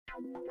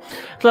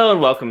Hello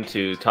and welcome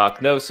to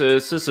Talk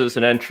Gnosis. This is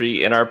an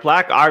entry in our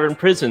Black Iron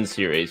Prison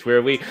series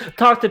where we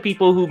talk to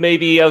people who may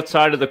be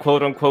outside of the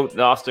quote-unquote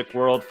Gnostic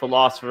world,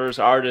 philosophers,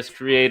 artists,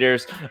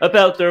 creators,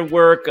 about their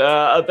work,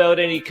 about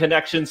any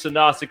connections to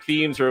Gnostic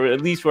themes, or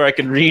at least where I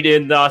can read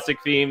in Gnostic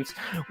themes.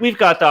 We've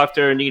got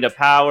Dr. Nina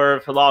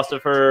Power,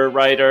 philosopher,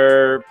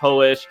 writer,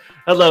 poet.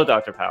 Hello,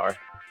 Dr. Power.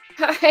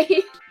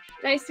 Hi,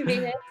 nice to be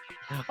here.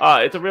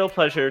 It's a real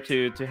pleasure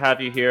to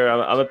have you here.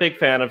 I'm a big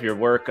fan of your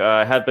work.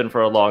 I have been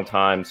for a long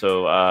time,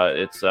 so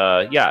it's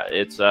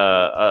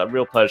a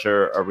real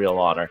pleasure, a real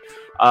honor.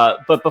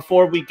 But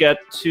before we get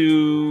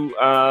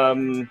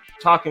to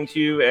talking to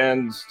you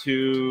and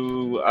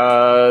to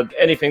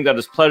anything that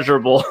is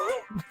pleasurable,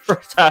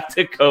 first have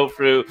to go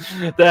through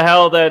the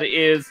hell that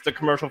is the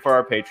commercial for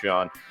our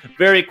Patreon.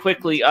 Very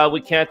quickly,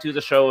 we can't do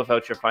the show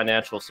without your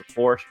financial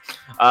support.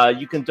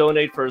 You can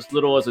donate for as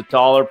little as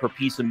 $1 per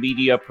piece of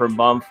media per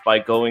month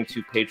by going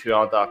to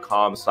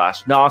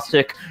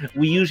patreon.com/Gnostic.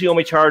 We usually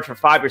only charge for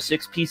 5 or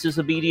 6 pieces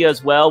of media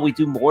as well. We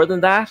do more than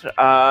that.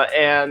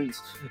 And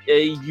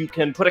you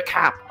can put a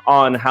cap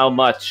on how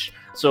much.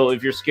 So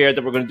if you're scared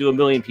that we're going to do 1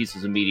 million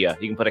pieces of media,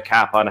 you can put a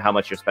cap on how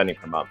much you're spending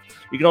per month.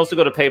 You can also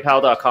go to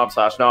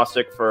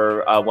paypal.com/Gnostic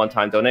for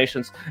one-time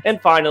donations.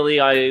 And finally,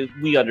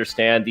 we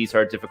understand these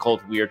are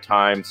difficult, weird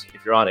times.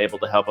 If you're unable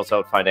to help us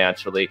out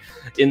financially,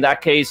 in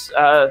that case,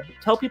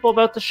 tell people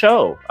about the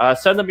show.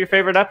 Send them your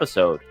favorite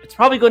episode. It's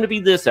probably going to be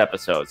this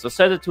episode, so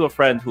send it to a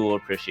friend who will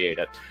appreciate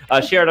it.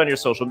 Share it on your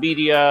social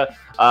media,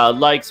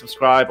 like,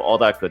 subscribe, all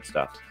that good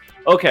stuff.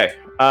 Okay,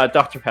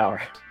 Dr. Power.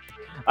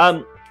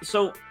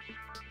 So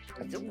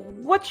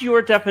what's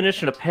your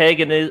definition of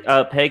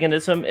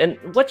paganism, and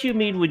what do you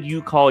mean when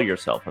you call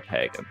yourself a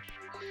pagan?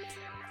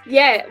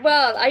 Yeah,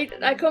 well,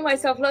 I call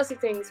myself lots of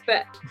things,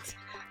 but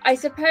I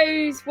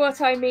suppose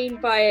what I mean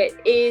by it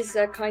is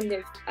a kind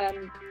of a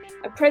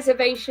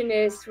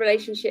preservationist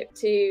relationship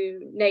to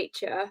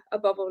nature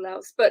above all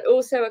else, but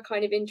also a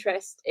kind of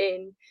interest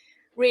in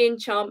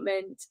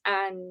re-enchantment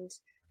and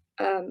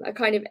a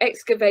kind of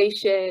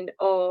excavation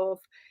of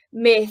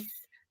myth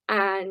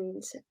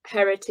and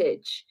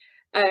heritage.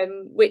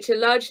 Which are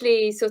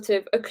largely sort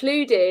of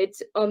occluded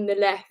on the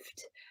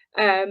left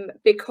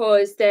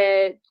because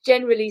they're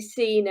generally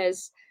seen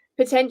as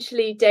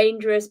potentially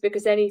dangerous,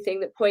 because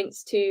anything that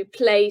points to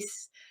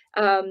place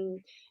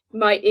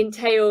might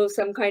entail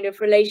some kind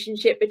of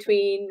relationship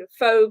between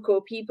folk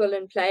or people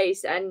and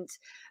place. And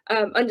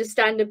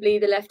understandably,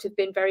 the left have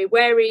been very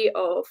wary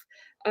of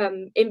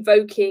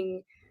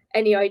invoking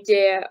any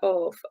idea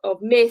of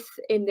myth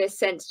in this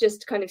sense,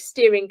 just kind of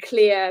steering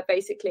clear,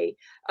 basically.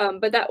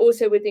 But that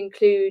also would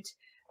include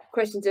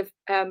questions of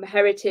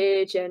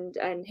heritage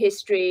and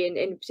history in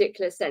a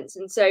particular sense.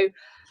 And so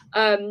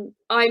I'm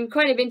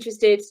kind of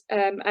interested,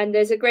 and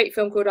there's a great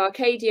film called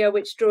Arcadia,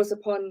 which draws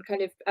upon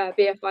kind of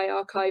BFI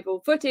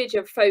archival footage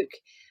of folk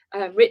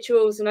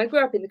rituals. And I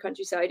grew up in the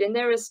countryside, and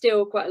there are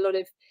still quite a lot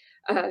of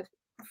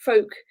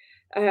folk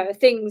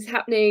things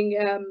happening,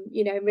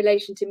 in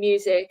relation to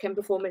music and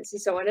performance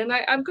and so on. And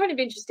I'm kind of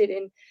interested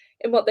in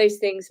what those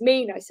things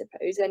mean, I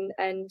suppose,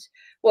 and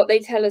what they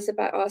tell us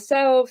about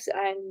ourselves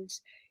and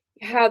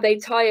how they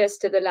tie us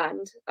to the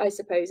land, I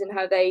suppose, and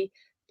how they,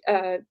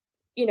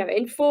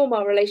 inform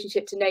our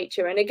relationship to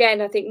nature. And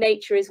again, I think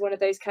nature is one of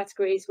those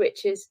categories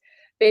which has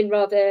been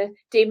rather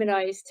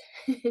demonized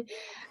in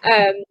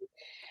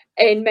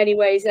many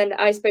ways. And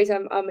I suppose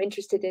I'm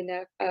interested in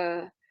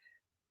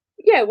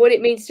what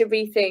it means to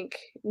rethink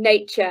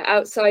nature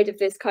outside of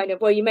this kind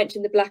of, well, you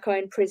mentioned the Black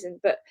Iron Prison,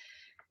 but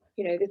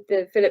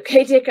the Philip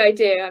K. Dick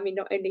idea, I mean,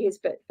 not only his,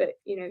 but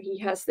he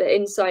has the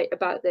insight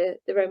about the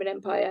Roman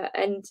Empire.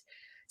 And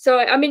so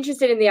I'm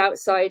interested in the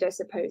outside, I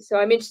suppose. So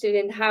I'm interested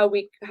in how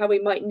we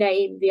might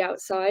name the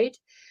outside.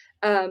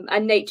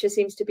 And nature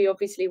seems to be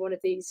obviously one of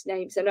these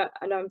names. And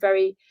I'm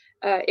very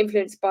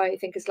influenced by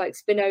thinkers like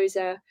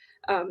Spinoza,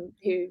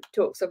 who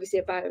talks obviously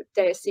about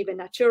Deus sive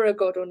natura,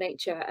 God or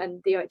nature, and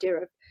the idea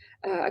of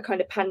a kind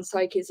of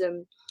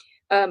panpsychism,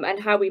 and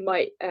how we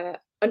might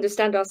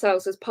understand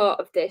ourselves as part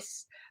of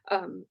this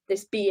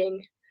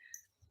being.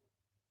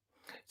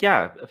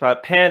 Yeah,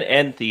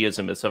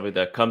 panentheism is something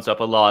that comes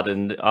up a lot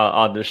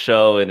on the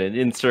show and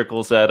in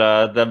circles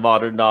that the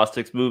modern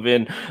Gnostics move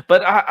in.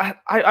 But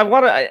I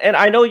want to, and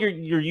I know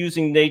you're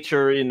using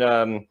nature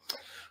in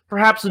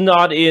perhaps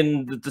not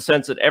in the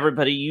sense that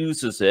everybody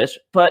uses it,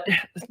 but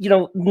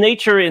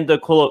nature in the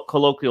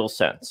colloquial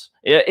sense.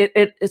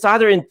 It's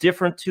either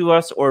indifferent to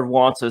us or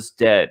wants us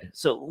dead.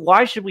 So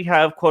why should we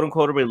have quote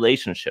unquote a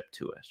relationship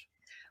to it?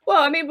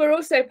 Well, I mean, we're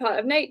also part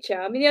of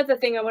nature. I mean, the other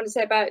thing I want to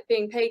say about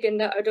being pagan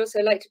that I'd also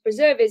like to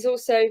preserve is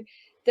also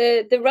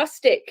the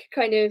rustic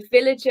kind of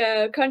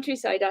villager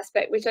countryside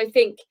aspect, which I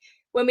think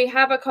when we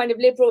have a kind of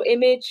liberal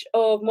image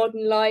of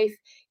modern life,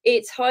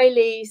 it's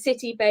highly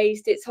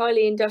city-based, it's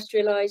highly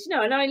industrialized,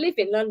 and I live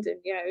in London,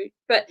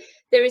 but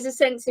there is a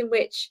sense in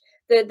which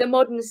the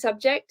modern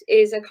subject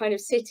is a kind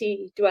of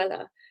city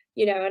dweller.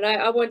 And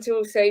I want to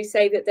also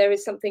say that there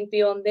is something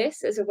beyond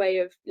this as a way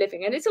of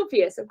living, and it's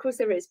obvious, of course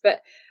there is,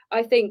 but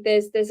I think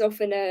there's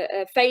often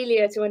a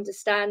failure to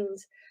understand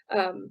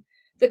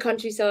the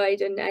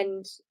countryside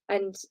and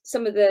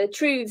some of the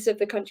truths of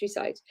the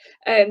countryside.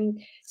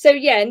 So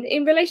yeah,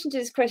 in relation to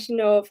this question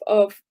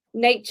of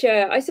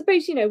nature, I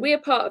suppose we are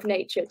part of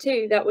nature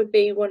too. That would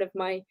be one of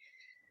my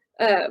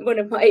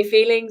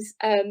feelings,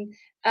 and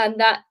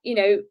that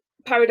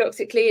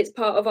paradoxically it's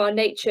part of our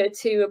nature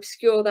to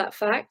obscure that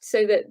fact,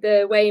 so that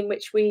the way in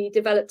which we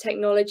develop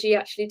technology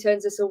actually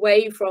turns us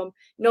away from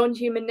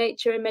non-human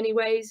nature in many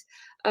ways,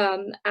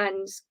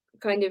 and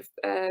kind of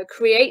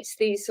creates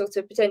these sort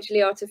of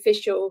potentially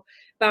artificial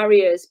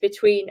barriers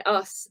between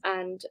us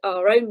and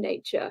our own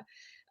nature.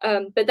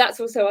 But that's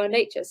also our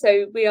nature.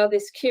 So we are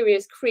this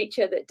curious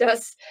creature that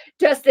does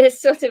this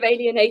sort of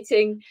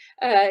alienating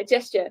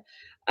gesture.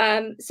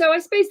 So I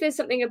suppose there's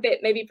something a bit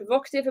maybe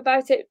provocative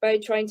about it, by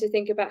trying to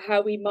think about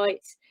how we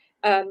might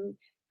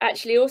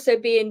actually also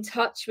be in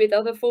touch with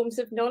other forms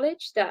of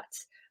knowledge that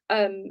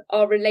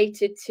are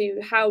related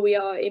to how we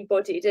are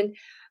embodied. And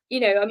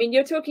I mean,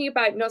 you're talking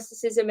about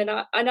Gnosticism, and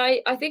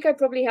I think I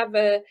probably have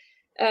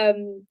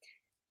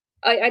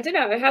I don't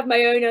know, I have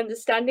my own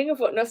understanding of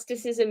what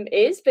Gnosticism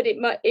is, but it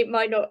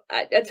might not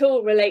at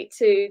all relate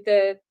to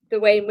the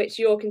way in which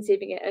you're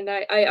conceiving it. And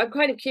I'm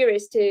kind of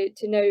curious to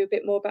know a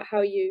bit more about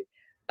how you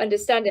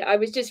understand it. I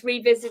was just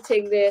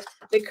revisiting the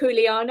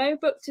Culiano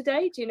book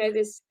today. Do you know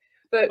this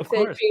book,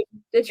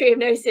 the Tree of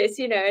Gnosis?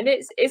 And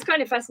it's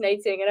kind of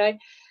fascinating. And I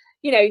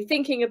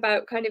thinking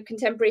about kind of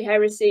contemporary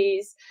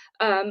heresies,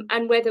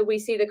 and whether we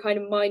see the kind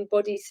of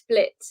mind-body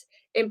split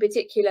in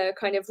particular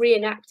kind of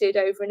reenacted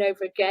over and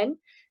over again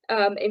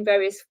in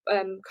various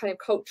kind of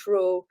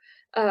cultural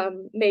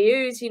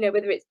milieus,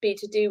 whether it be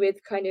to do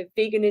with kind of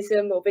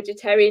veganism or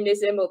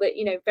vegetarianism, or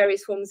that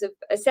various forms of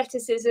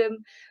asceticism,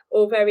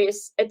 or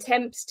various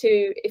attempts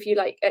to, if you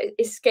like,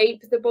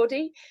 escape the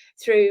body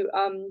through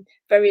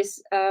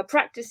various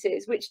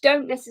practices which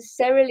don't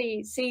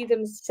necessarily see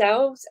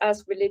themselves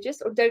as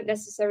religious, or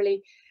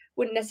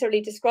wouldn't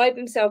necessarily describe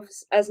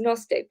themselves as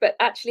Gnostic, but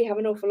actually have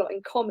an awful lot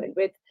in common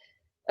with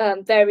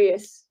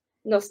various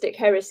Gnostic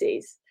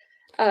heresies,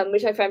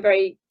 which I find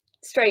very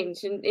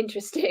strange and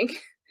interesting.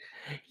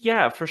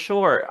 Yeah, for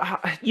sure.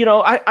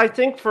 I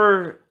think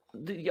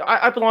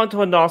I belong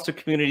to a Gnostic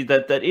community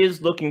that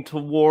is looking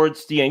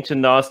towards the ancient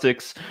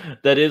Gnostics,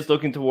 that is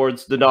looking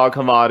towards the Nag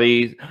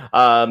Hammadi,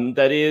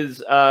 that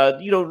is,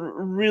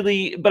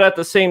 really, but at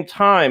the same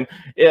time,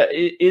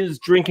 is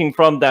drinking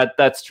from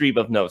that stream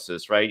of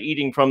gnosis, right?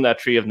 Eating from that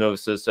tree of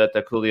gnosis that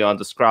Culion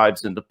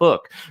describes in the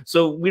book.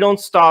 So we don't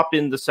stop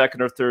in the 2nd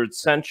or 3rd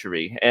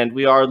century, and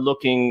we are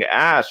looking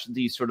at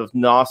these sort of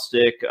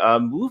Gnostic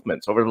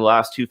movements over the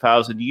last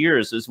 2,000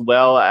 years, as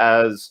well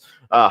as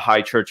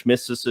high church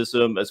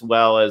mysticism, as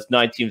well as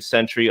 19th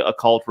century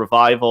occult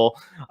revival,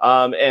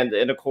 and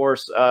of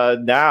course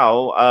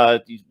now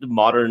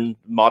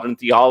modern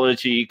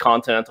theology,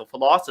 continental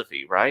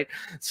philosophy, right?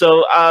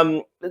 So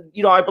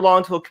I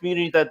belong to a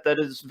community that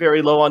is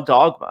very low on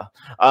dogma.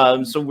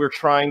 So we're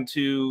trying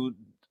to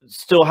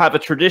still have a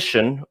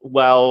tradition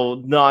while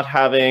not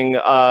having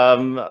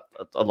a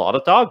lot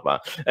of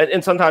dogma,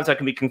 and sometimes that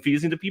can be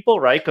confusing to people,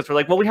 right? Because we're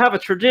like, well, we have a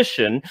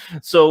tradition,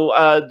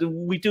 so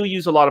we do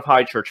use a lot of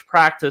high church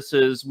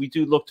practices, we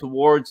do look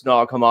towards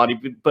Nag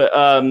Hammadi, but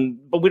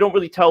we don't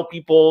really tell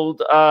people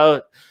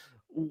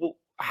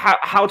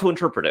how to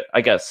interpret it, I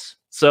guess.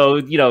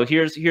 So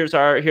here's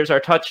our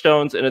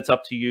touchstones, and it's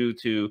up to you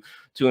to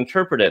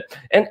interpret it.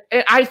 And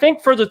I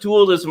think for the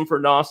dualism for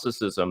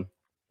Gnosticism,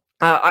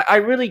 I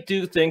really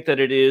do think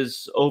that it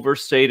is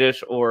overstated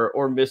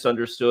or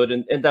misunderstood,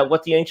 and that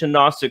what the ancient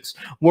Gnostics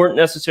weren't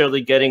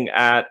necessarily getting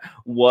at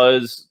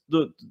was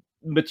the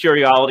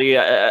materiality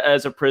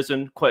as a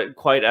prison,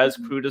 quite as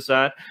crude as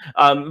that.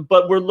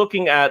 But we're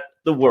looking at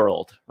the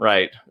world,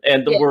 right,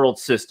 and the world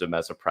system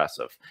as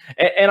oppressive.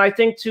 And I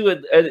think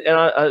too,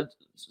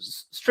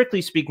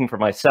 strictly speaking for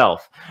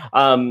myself,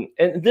 and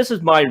this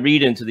is my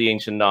read into the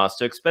ancient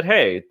Gnostics, but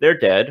hey, they're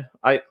dead.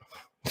 I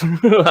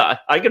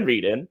can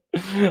read in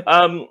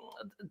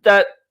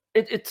that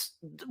it's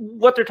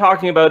what they're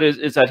talking about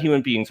is that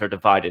human beings are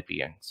divided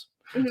beings.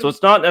 Mm-hmm. So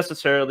it's not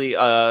necessarily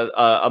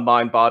a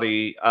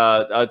mind-body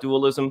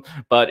dualism,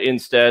 but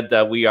instead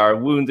that we are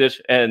wounded,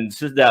 and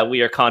that we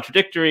are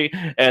contradictory,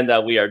 and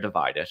that we are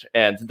divided,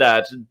 and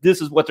that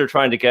this is what they're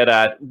trying to get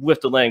at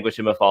with the language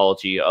and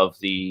mythology of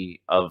the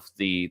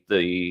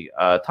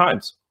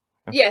times.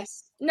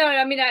 Yes. No,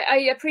 I mean,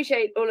 I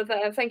appreciate all of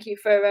that, and thank you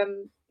for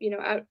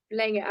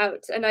laying it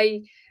out. And I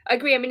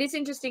agree. I mean, it's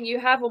interesting. You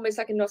have almost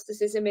like a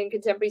Gnosticism in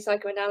contemporary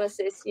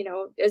psychoanalysis,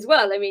 as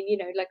well. I mean,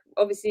 like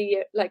obviously,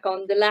 like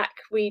on the LAC,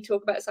 we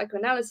talk about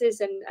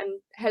psychoanalysis, and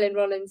Helen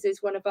Rollins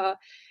is one of our,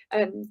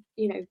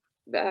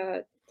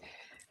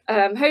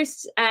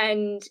 hosts,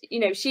 and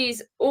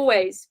she's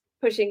always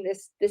pushing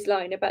this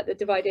line about the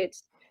divided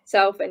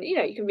self. And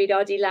you can read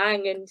R.D.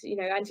 Laing and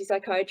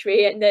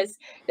anti-psychiatry, and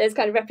there's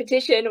kind of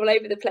repetition all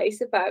over the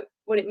place about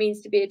what it means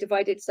to be a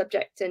divided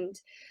subject. And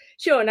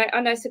sure.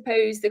 And I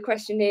suppose the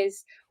question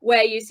is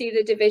where you see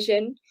the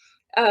division,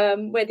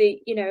 whether,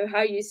 you know,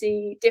 how you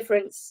see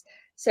difference.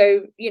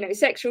 So, you know,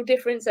 sexual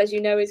difference, as you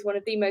know, is one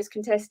of the most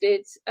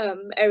contested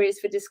areas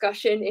for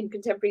discussion in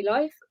contemporary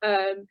life.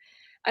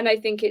 And I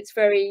think it's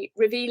very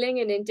revealing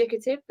and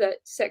indicative that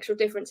sexual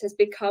difference has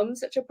become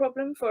such a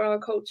problem for our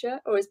culture,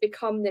 or has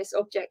become this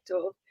object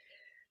of,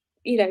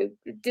 you know,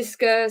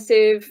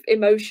 discursive,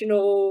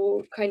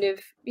 emotional kind of,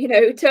 you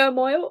know,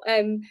 turmoil.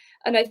 And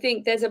I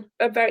think there's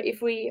a very,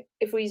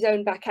 if we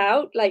zone back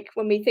out, like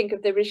when we think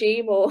of the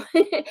regime or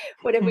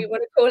whatever we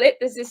want to call it,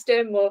 the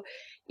system, or,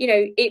 you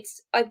know,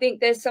 I think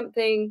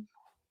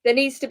there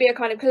needs to be a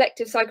kind of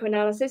collective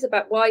psychoanalysis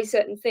about why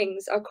certain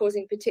things are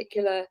causing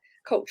particular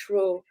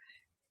cultural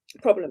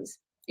problems,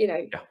 you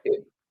know,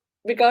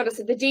 regardless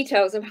of the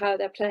details of how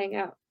they're playing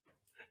out.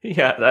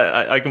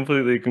 Yeah, I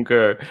completely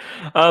concur.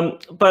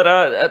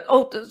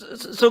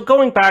 So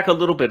going back a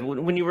little bit,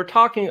 when you were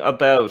talking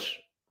about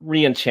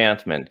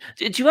reenchantment,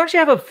 did you actually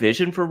have a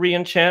vision for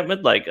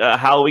reenchantment, like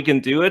how we can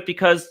do it?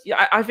 Because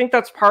I think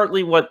that's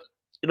partly what,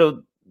 you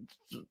know,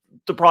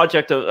 the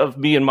project of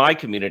me and my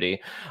community,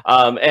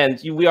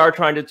 and we are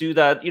trying to do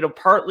that, you know,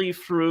 partly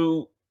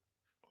through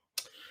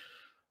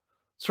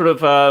sort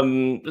of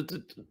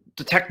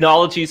the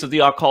technologies of the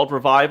occult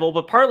revival,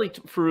 but partly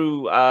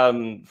through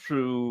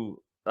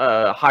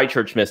high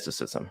church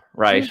mysticism,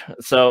 right?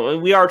 So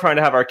we are trying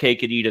to have our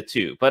cake and eat it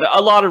too, but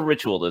a lot of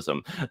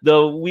ritualism.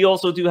 Though we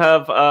also do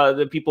have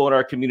the people in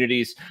our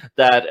communities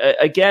that,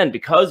 again,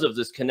 because of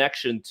this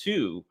connection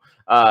to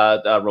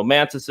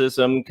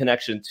romanticism,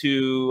 connection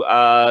to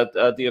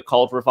the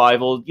occult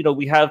revival, you know,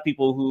 we have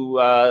people who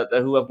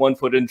have one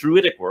foot in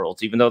druidic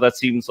worlds, even though that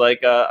seems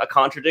like a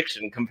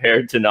contradiction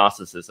compared to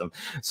Gnosticism.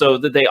 So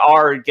that they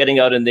are getting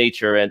out in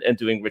nature and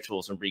doing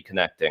rituals and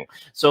reconnecting.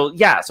 So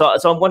yeah, so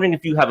I'm wondering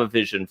if you have a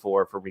vision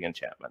for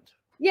reenchantment.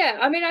 Yeah,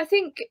 I mean, I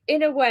think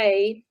in a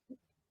way,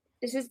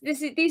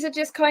 these are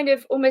just kind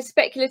of almost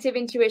speculative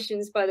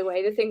intuitions, by the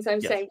way, the things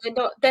I'm saying.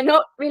 They're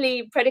not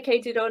really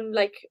predicated on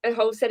like a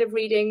whole set of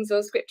readings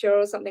or scripture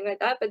or something like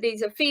that, but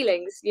these are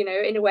feelings, you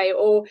know, in a way,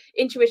 or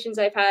intuitions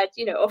I've had,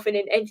 you know, often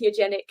in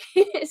entheogenic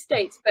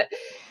states. But,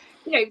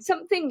 you know,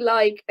 something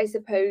like, I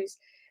suppose,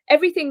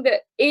 everything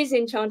that is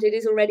enchanted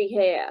is already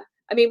here.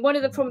 I mean, one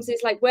of the problems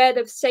is like where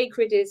the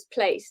sacred is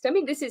placed. I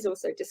mean, this is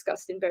also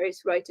discussed in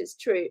various writers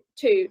too.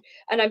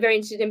 And I'm very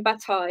interested in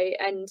Bataille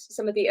and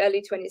some of the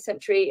early 20th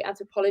century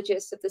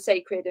anthropologists of the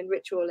sacred and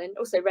ritual, and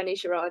also René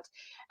Girard.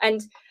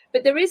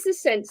 But there is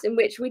this sense in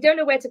which we don't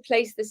know where to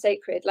place the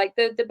sacred. Like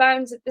the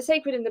bounds, the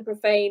sacred and the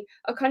profane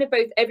are kind of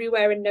both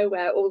everywhere and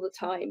nowhere all the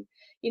time.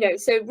 You know,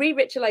 so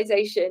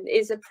re-ritualization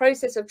is a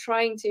process of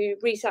trying to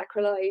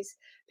re-sacralize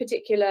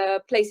particular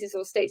places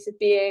or states of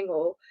being,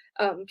 or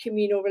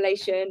communal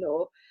relation,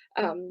 or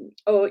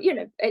you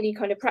know, any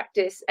kind of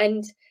practice.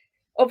 And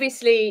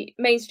obviously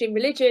mainstream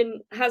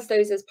religion has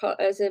those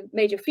as a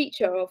major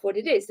feature of what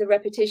it is, the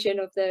repetition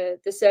of the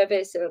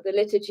service or the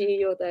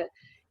liturgy, or the,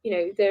 you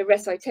know, the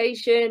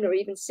recitation, or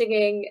even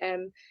singing,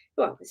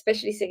 well,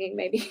 especially singing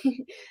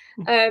maybe.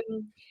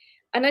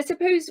 And I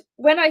suppose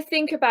when I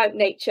think about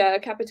nature,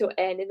 capital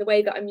N, in the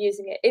way that I'm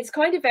using it, it's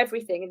kind of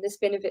everything in the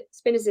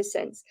Spinozist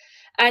sense.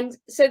 And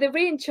so the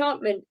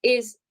reenchantment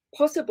is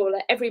possible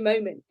at every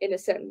moment in a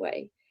certain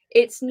way.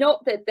 It's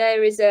not that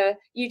there is a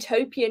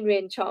utopian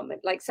reenchantment,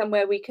 like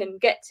somewhere we can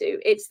get to.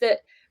 It's that,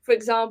 for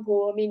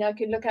example, I mean, I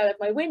can look out of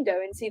my window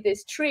and see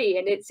this tree,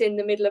 and it's in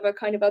the middle of a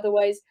kind of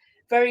otherwise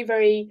very,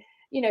 very,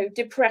 you know,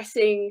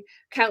 depressing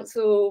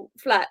council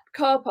flat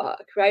car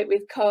park, right,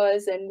 with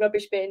cars and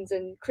rubbish bins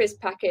and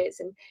crisp packets,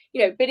 and,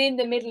 you know, but in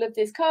the middle of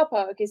this car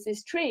park is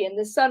this tree, and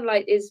the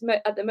sunlight is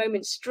at the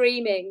moment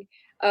streaming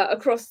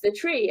across the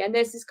tree, and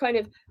there's this kind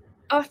of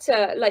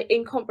utter, like,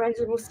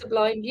 incomprehensible,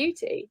 sublime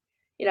beauty,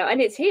 you know,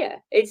 and it's here,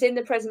 it's in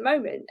the present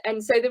moment.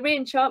 And so the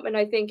reenchantment,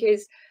 I think,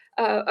 is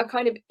a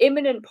kind of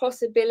imminent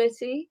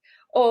possibility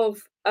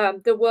of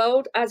the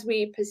world as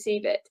we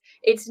perceive it.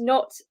 It's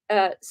not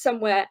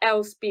somewhere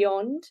else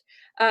beyond.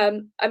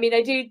 I mean,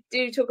 I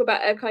do talk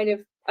about a kind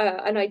of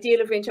an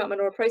ideal of reenchantment,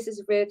 or a process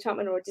of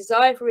reenchantment, or a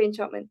desire for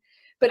reenchantment.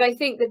 But I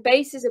think the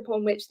basis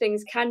upon which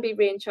things can be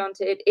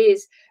reenchanted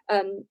is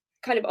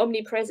kind of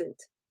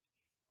omnipresent.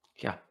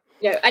 Yeah.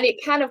 You know, and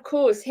it can, of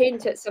course,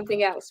 hint at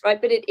something else, right?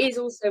 But it is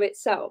also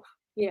itself,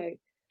 you know.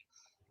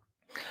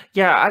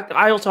 Yeah,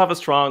 I also have a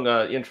strong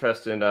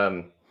interest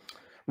in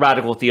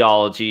radical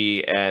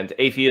theology and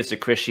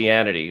atheistic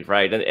Christianity,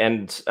 right?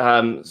 And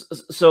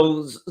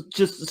so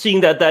just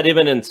seeing that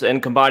immanence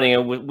and combining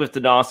it with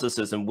the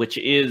Gnosticism, which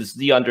is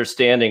the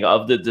understanding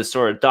of this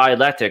sort of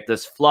dialectic,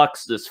 this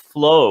flux, this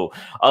flow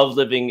of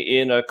living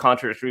in a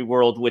contradictory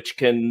world, which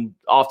can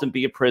often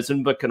be a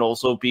prison, but can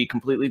also be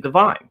completely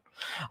divine.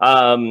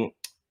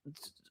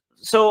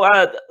 So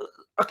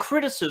a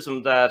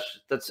criticism that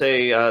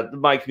say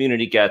my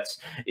community gets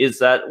is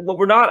that what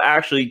we're not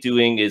actually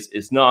doing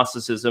is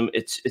Gnosticism.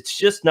 It's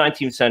just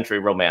 19th century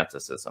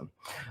Romanticism.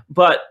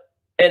 But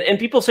And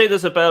people say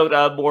this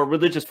about more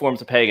religious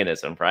forms of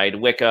paganism, right?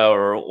 Wicca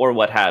or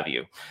what have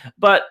you.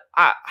 But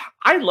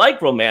I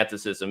like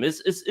romanticism.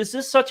 Is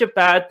this such a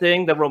bad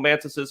thing that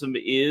romanticism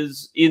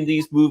is in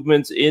these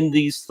movements, in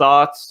these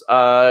thoughts,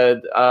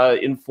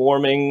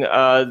 informing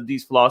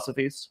these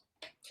philosophies?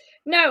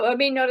 No, I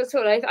mean, not at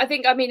all. I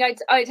think, I mean,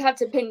 I'd have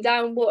to pin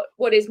down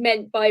what is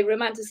meant by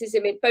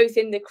romanticism, both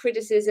in the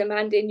criticism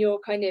and in your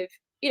kind of,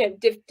 you know,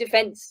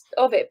 defense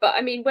of it. But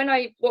I mean,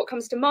 what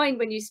comes to mind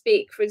when you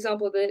speak, for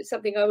example,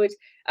 something I would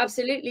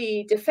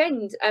absolutely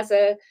defend as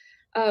a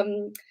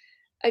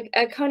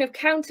kind of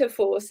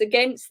counterforce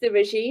against the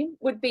regime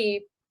would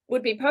be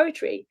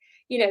poetry.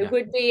 You know,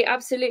 would be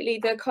absolutely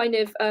the kind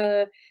of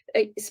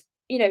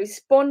you know,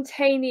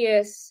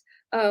 spontaneous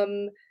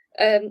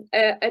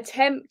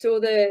attempt, or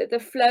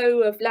the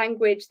flow of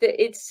language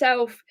that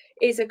itself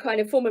is a kind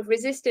of form of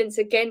resistance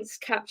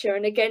against capture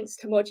and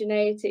against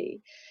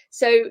homogeneity.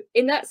 So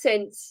in that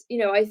sense, you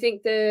know, I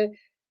think the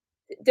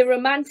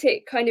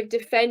romantic kind of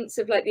defense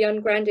of like the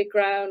ungrounded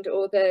ground,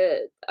 or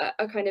the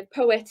a kind of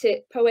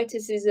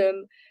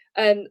poeticism,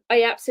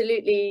 I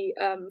absolutely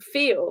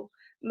feel,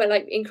 but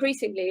like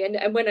increasingly,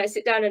 and when I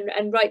sit down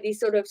and write these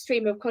sort of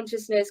stream of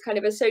consciousness kind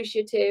of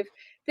associative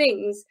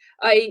things,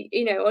 I,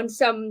 you know, on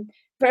some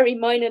very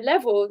minor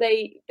level,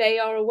 they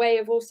are a way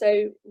of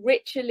also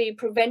ritually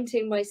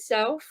preventing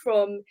myself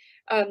from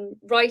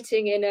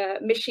writing in a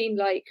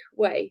machine-like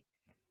way,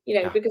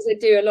 you know, because I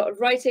do a lot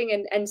of writing,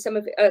 and some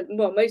of it,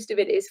 well, most of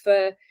it is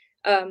for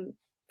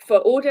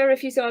order,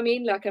 if you see what I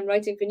mean. Like I'm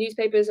writing for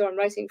newspapers, or I'm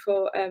writing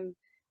for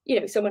you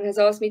know, someone has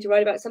asked me to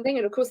write about something,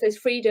 and of course there's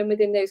freedom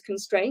within those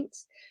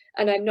constraints,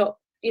 and I'm not,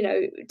 you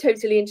know,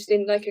 totally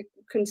interested in like a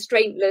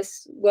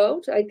constraintless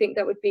world. I think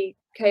that would be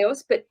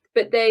chaos, but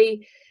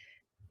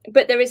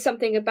there is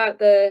something about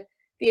the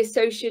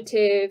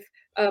associative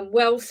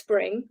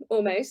wellspring,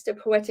 almost, of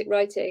poetic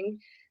writing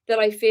that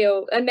I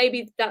feel, and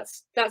maybe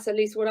that's at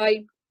least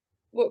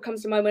what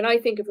comes to mind when I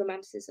think of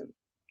romanticism.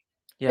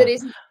 That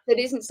isn't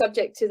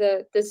subject to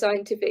the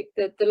scientific,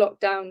 the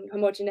lockdown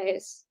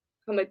homogeneous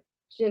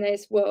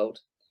world.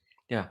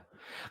 Yeah.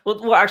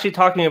 Well, actually,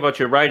 talking about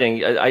your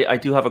writing, I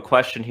do have a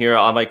question here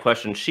on my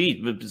question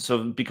sheet.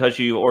 So, because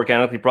you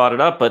organically brought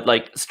it up, but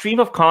like stream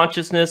of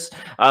consciousness,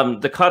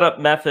 the cut up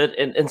method,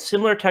 and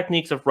similar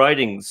techniques of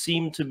writing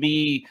seem to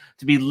me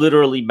to be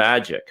literally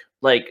magic.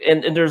 Like,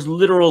 and there's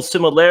literal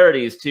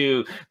similarities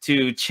to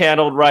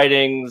channeled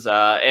writings,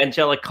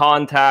 angelic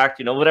contact,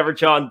 you know, whatever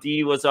John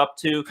Dee was up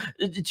to.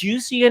 Did you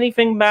see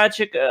anything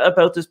magic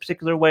about this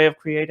particular way of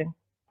creating?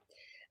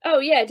 Oh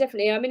yeah,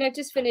 definitely. I mean, I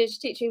just finished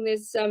teaching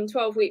this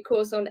 12-week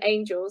course on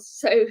angels,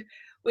 so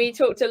we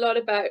talked a lot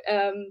about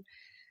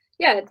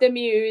yeah, the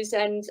muse,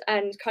 and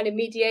kind of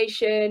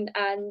mediation,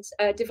 and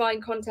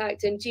divine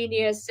contact and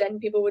genius,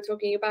 and people were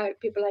talking about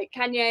people like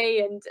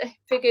Kanye and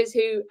figures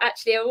who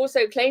actually are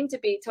also claimed to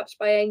be touched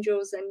by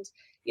angels, and,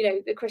 you know,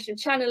 the question of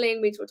channeling.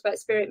 We talked about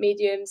spirit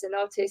mediums and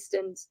artists,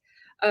 and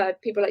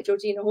people like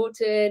Georgina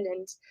Horton,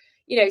 and,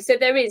 you know, so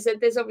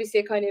there's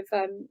obviously a kind of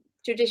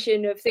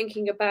tradition of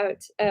thinking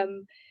about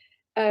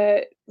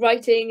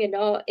writing and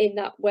art in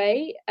that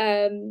way,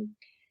 and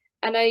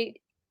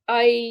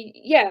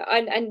yeah,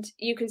 and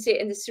you can see it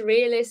in the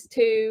surrealists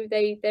too.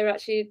 They're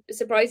actually a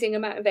surprising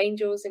amount of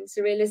angels in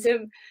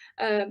surrealism.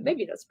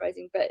 Maybe not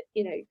surprising, but,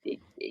 you know,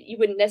 you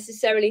wouldn't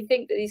necessarily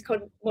think that these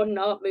modern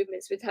art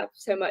movements would have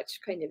so much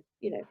kind of,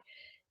 you know,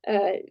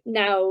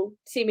 now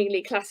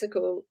seemingly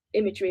classical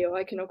imagery or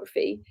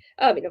iconography.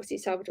 I mean, obviously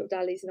Salvador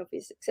Dali's an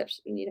obvious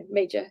exception, you know,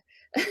 major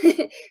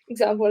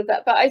example of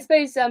that. But I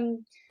suppose,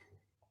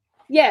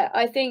 yeah,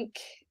 I think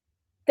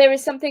there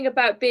is something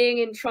about being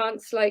in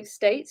trance-like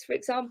states, for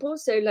example.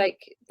 So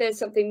like there's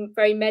something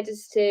very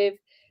meditative,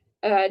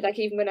 like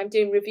even when I'm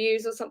doing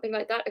reviews or something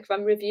like that, if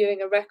I'm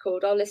reviewing a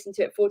record, I'll listen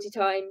to it 40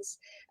 times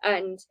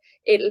and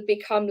it'll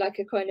become like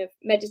a kind of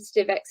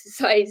meditative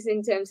exercise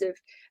in terms of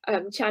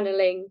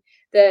channeling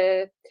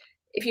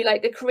if you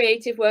like, the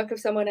creative work of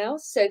someone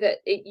else, so that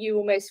you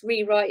almost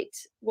rewrite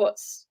what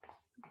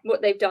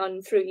they've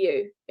done through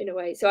you, in a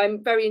way. So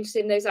I'm very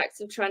interested in those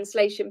acts of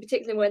translation,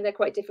 particularly when they're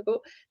quite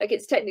difficult. Like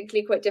it's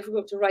technically quite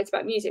difficult to write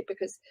about music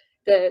because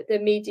the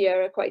media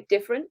are quite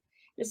different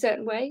in a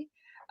certain way.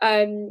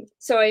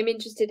 So I'm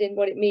interested in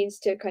what it means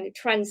to kind of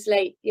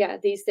translate, yeah,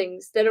 these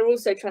things that are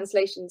also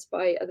translations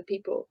by other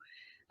people.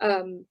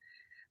 And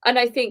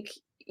I think,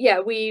 yeah,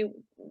 we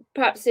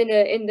perhaps in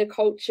the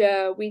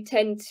culture, we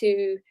tend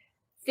to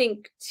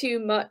think too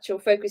much or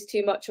focus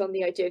too much on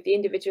the idea of the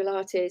individual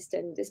artist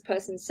and this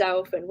person's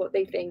self and what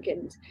they think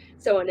and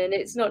so on, and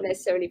it's not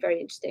necessarily very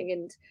interesting.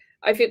 And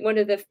I think one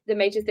of the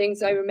major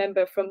things I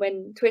remember from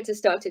when Twitter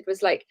started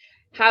was like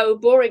how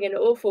boring and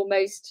awful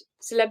most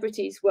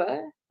celebrities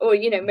were, or,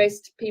 you know,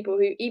 most people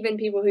even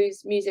people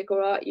whose music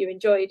or art you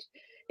enjoyed.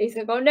 He's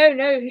like, oh no,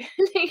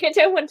 I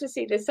don't want to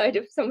see this side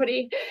of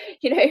somebody,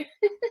 you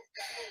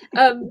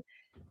know.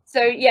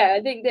 So yeah,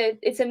 I think that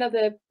it's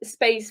another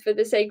space for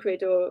the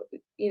sacred, or,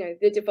 you know,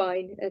 the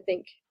divine, I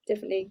think,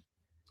 definitely.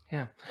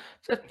 Yeah.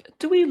 So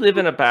do we live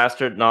in a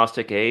bastard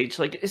Gnostic age?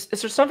 Like, is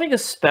there something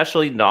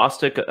especially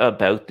Gnostic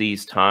about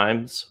these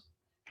times?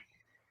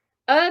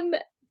 Um,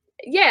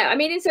 yeah, I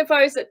mean,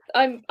 insofar as that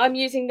I'm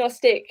using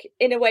Gnostic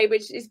in a way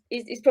which is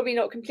probably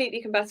not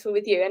completely compatible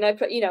with you, and I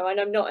put, and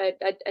I'm not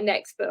an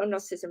expert on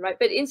Gnosticism, right?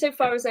 But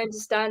insofar as I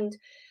understand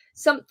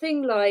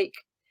something like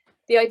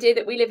the idea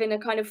that we live in a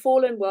kind of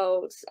fallen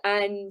world,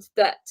 and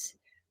that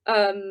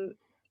um,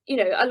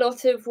 a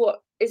lot of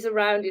what is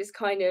around is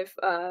kind of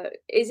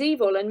is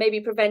evil and maybe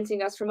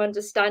preventing us from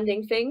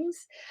understanding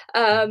things.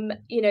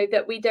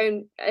 That we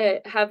don't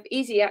have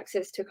easy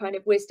access to kind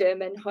of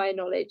wisdom and higher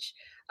knowledge.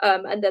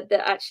 And that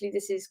actually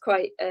this is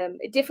quite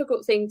a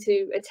difficult thing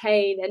to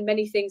attain, and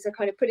many things are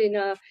kind of put in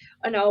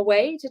our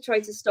way to try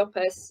to stop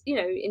us,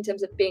 in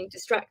terms of being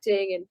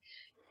distracting.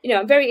 And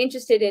I'm very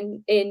interested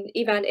in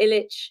Ivan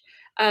Illich,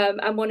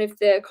 and one of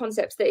the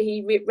concepts that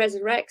he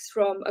resurrects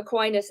from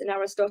Aquinas and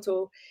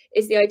Aristotle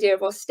is the idea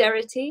of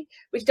austerity,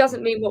 which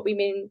doesn't mean what we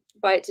mean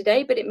by it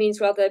today, but it means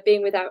rather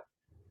being without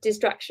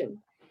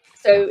distraction.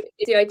 So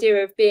it's the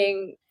idea of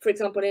being, for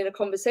example, in a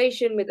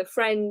conversation with a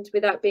friend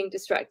without being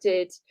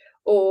distracted,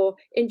 or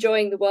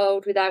enjoying the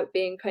world without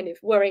being kind of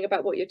worrying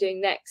about what you're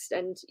doing next.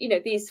 And,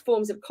 these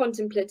forms of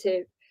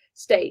contemplative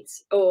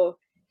states, or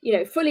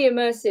fully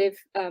immersive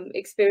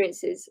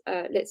experiences,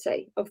 let's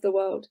say, of the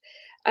world.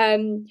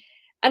 And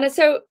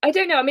so I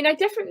don't know. I mean, I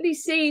definitely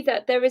see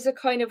that there is a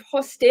kind of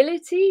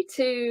hostility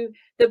to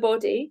the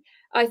body.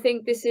 I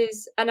think this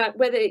is, and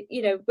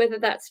whether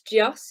that's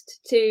just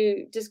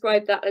to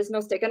describe that as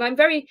Gnostic. And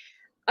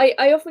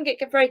I often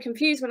get very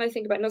confused when I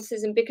think about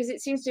Gnosticism, because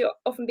it seems to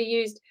often be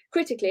used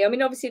critically. I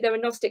mean, obviously there are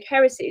Gnostic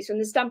heresies from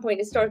the standpoint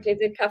historically of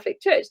the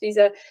Catholic Church. These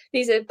are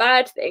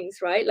bad things,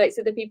 right? Like,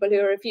 so the people who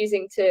are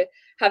refusing to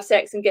have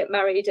sex and get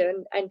married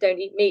and don't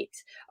eat meat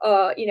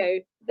are,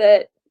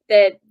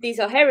 these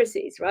are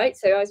heresies, right?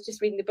 So I was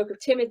just reading the book of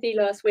Timothy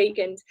last week,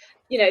 and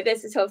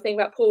there's this whole thing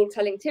about Paul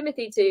telling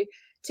Timothy to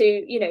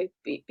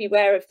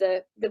beware of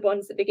the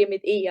ones that begin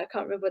with E. I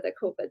can't remember what they're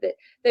called, but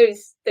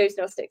those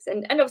Gnostics,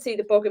 and obviously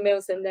the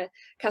Bogomils and the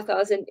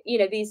Cathars, and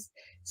these.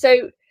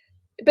 So,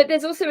 but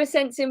there's also a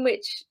sense in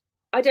which,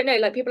 I don't know,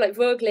 like people like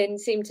Voegelin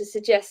seem to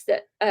suggest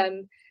that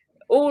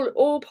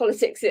all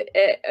politics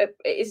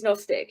is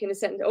Gnostic in a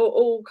sense, or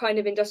all kind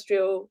of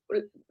industrial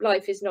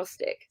life is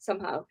Gnostic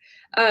somehow.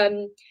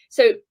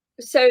 So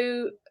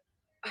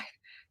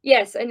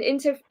yes, and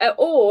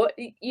or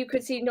you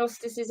could see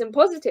Gnosticism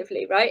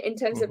positively, right, in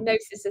terms of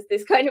gnosis as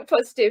this kind of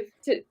positive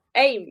to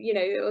aim,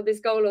 or this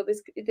goal, or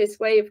this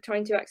way of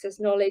trying to access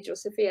knowledge, or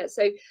Sophia.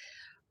 So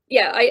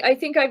yeah, I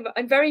think I'm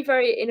very,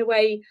 very, in a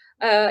way,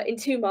 in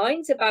two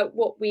minds about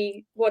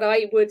what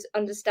I would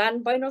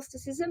understand by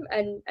Gnosticism,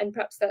 and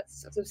perhaps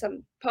that's sort of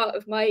some part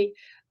of my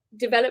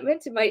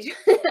development and my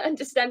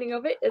understanding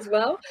of it as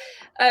well.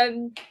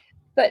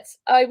 But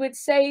I would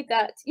say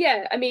that,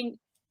 yeah, I mean,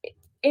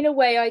 in a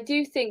way, I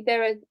do think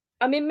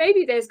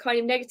maybe there's kind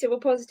of negative or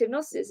positive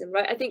Gnosticism,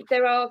 right? I think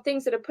there are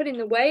things that are put in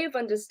the way of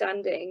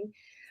understanding,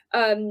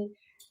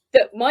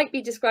 that might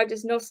be described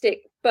as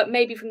Gnostic, but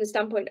maybe from the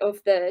standpoint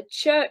of the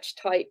church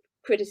type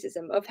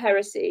criticism of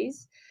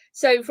heresies.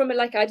 So from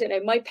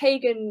my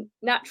pagan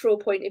natural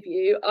point of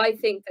view, I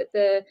think that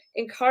the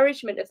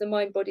encouragement of the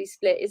mind-body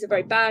split is a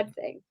very bad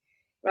thing,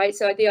 right?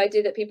 So the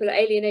idea that people are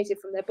alienated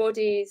from their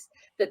bodies,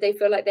 that they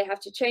feel like they have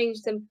to change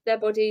their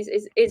bodies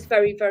is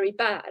very, very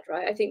bad,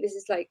 right? I think this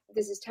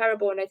is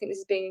terrible, and I think this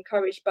is being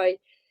encouraged by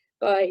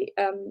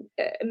a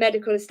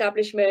medical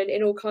establishment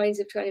in all kinds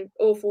of kind of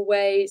awful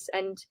ways.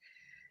 And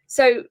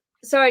so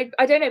I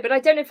don't know, but I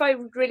don't know if I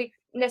would really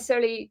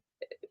necessarily,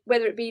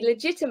 whether it be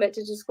legitimate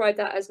to describe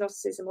that as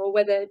Gnosticism, or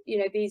whether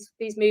these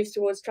moves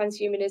towards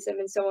transhumanism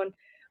and so on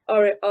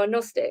are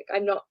Gnostic.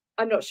 I'm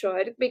not sure.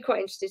 I'd be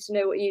quite interested to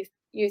know what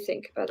you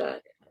think about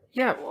that.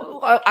 Yeah, well,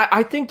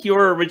 I think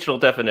your original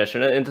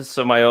definition, into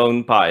some of my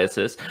own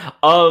biases,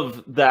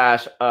 of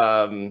that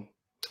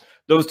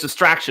those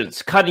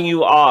distractions, cutting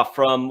you off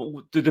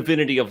from the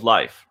divinity of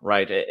life,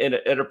 right?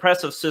 An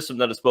oppressive system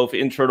that is both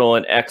internal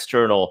and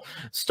external,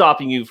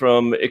 stopping you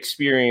from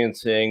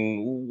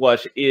experiencing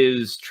what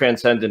is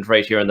transcendent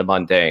right here in the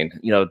mundane.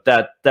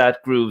 That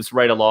grooves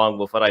right along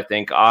with what I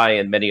think I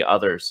and many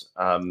others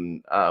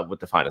would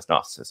define as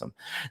Gnosticism.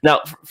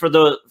 Now,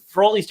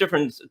 for all these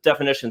different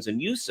definitions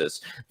and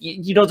uses,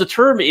 the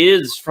term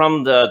is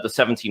from the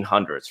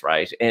 1700s,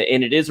 right?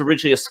 And it is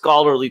originally a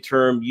scholarly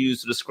term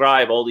used to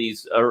describe all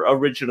these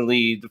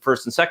originally the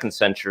 1st and 2nd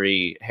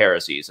century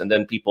heresies, and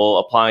then people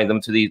applying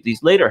them to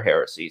these later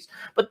heresies.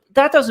 But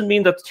that doesn't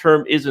mean that the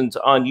term isn't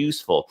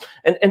unuseful.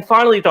 And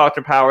finally,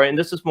 Dr. Power, and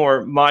this is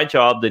more my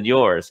job than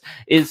yours,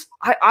 is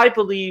I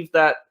believe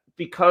that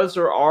because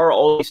there are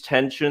all these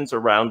tensions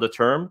around the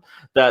term,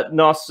 that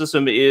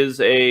Gnosticism is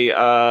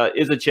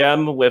a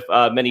gem with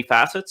many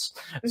facets.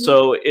 Mm-hmm.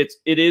 So it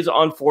is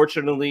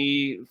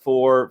unfortunately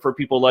for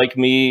people like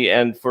me,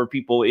 and for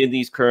people in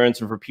these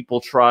currents, and for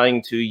people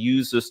trying to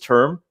use this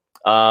term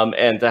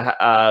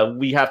and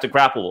we have to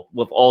grapple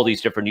with all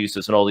these different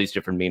uses and all these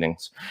different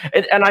meanings.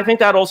 And I think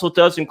that also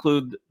does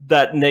include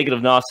that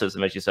negative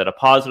Gnosticism, as you said, a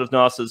positive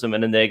Gnosticism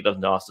and a negative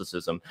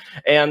Gnosticism.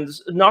 And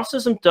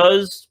Gnosticism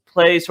does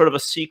play sort of a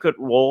secret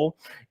role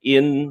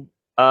in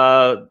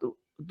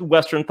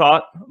Western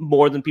thought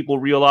more than people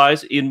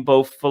realize, in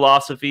both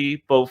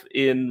philosophy, both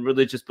in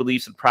religious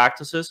beliefs and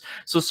practices.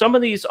 So some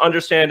of these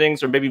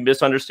understandings or maybe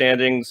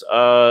misunderstandings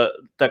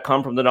that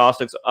come from the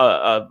Gnostics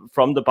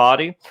from the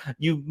body,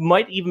 you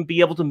might even be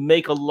able to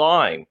make a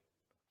line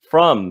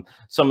from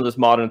some of this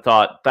modern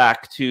thought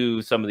back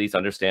to some of these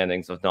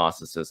understandings of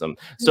Gnosticism.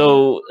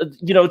 So,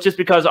 just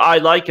because I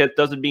like it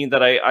doesn't mean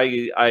that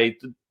I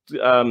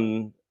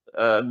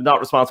not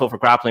responsible for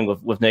grappling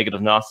with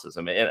negative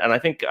Gnosticism. And I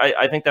think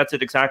that's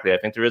it exactly. I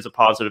think there is a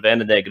positive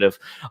and a negative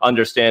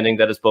understanding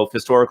that is both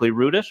historically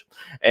rooted,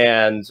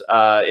 and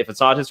if it's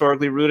not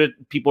historically rooted,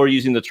 people are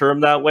using the term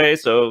that way.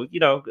 So,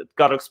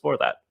 got to explore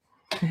that.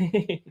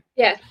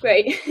 Yeah,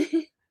 great.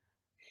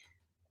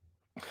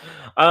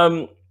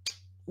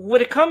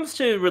 When it comes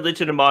to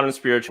religion and modern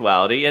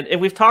spirituality,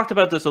 and we've talked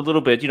about this a little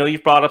bit,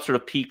 you've brought up sort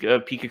of peak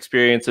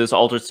experiences,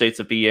 altered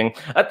states of being.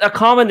 A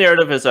common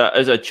narrative is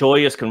a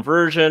joyous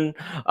conversion,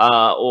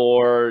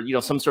 or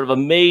some sort of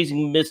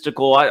amazing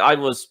mystical. I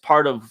was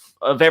part of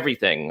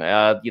everything.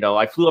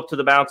 I flew up to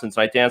the mountains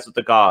and I danced with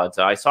the gods.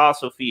 I saw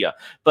Sophia.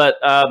 But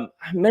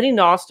many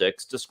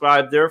Gnostics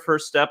describe their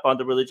first step on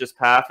the religious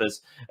path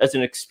as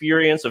an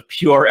experience of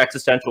pure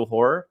existential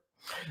horror.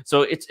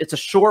 So it's a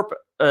sharp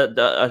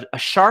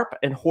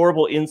and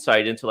horrible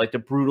insight into like the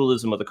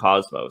brutalism of the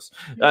cosmos.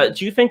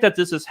 Do you think that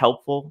this is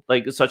helpful,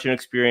 like such an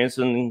experience,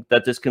 and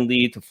that this can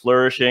lead to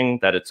flourishing,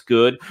 that it's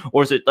good?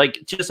 Or is it like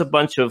just a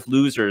bunch of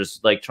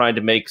losers like trying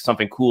to make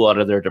something cool out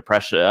of their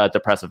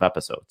depressive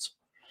episodes?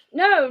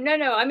 No.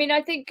 I mean,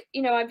 I think,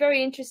 I'm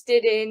very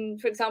interested in,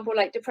 for example,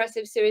 like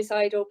depressive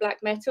suicide or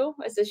black metal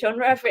as a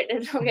genre. I've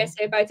written a long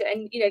essay about it.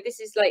 And, this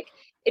is like,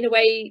 in a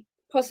way,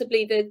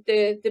 possibly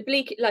the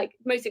bleak, like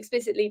most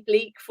explicitly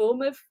bleak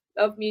form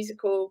of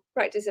musical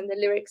practice and the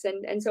lyrics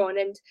and so on.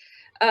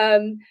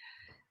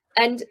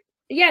 And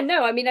yeah,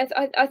 no, I mean,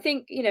 I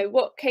think,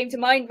 what came to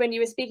mind when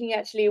you were speaking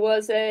actually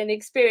was an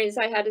experience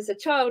I had as a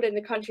child in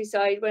the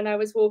countryside when I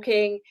was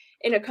walking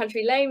in a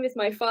country lane with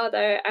my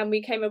father, and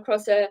we came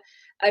across a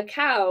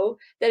cow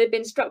that had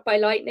been struck by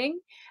lightning,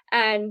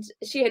 and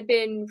she had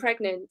been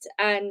pregnant,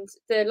 and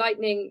the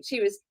lightning,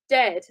 she was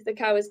dead, the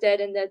cow was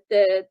dead, and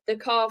the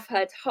calf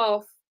had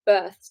half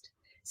birthed.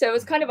 So it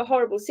was kind of a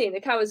horrible scene. The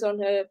cow was on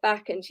her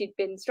back and she'd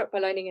been struck by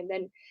lightning, and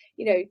then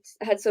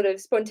had sort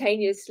of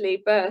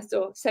spontaneously birthed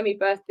or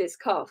semi-birthed this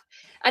calf,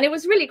 and it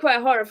was really quite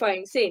a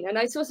horrifying scene. And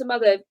I saw some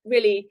other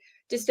really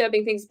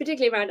disturbing things,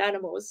 particularly around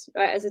animals,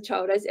 right, as a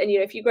child. And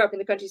if you grow up in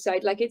the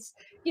countryside, like it's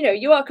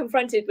you are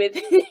confronted with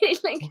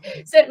like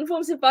certain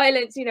forms of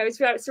violence,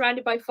 it's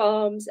surrounded by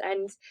farms,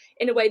 and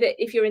in a way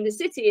that if you're in the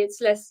city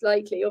it's less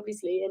likely,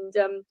 obviously.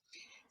 And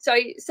so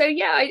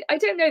yeah, I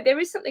don't know, there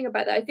is something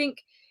about that. I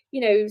think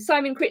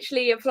Simon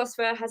Critchley, a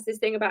philosopher, has this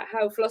thing about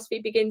how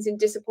philosophy begins in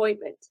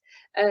disappointment,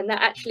 and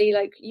that actually,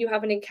 like, you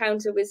have an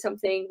encounter with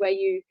something where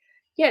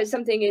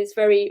something is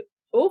very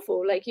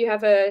awful, like you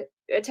have a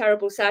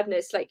terrible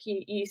sadness, like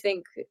you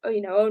think, oh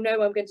no,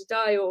 I'm going to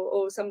die,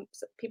 or some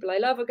people I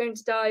love are going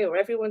to die, or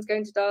everyone's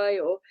going to die,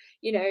 or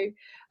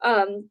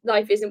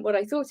life isn't what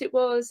I thought it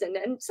was,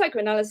 and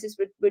psychoanalysis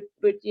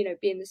would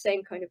be in the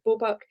same kind of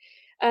ballpark.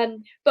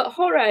 But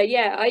horror,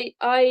 yeah,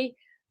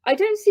 I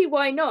don't see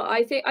why not.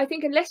 I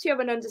think unless you have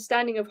an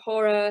understanding of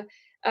horror,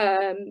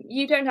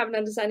 you don't have an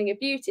understanding of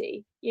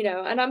beauty,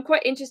 and I'm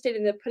quite interested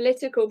in the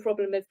political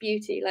problem of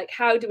beauty. Like,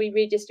 how do we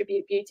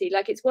redistribute beauty?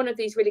 Like, it's one of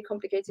these really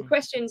complicated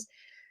questions.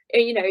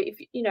 If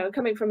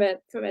coming from a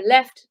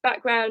left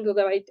background,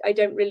 although I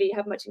don't really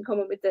have much in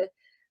common with the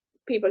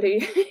people who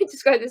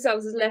describe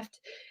themselves as left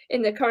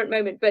in the current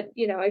moment, but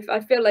I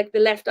feel like the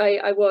left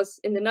I was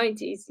in the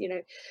 90s,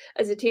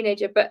 as a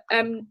teenager. But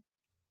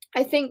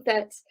I think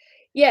that,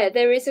 yeah,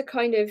 there is a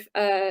kind of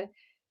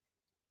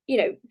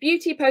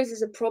beauty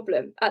poses a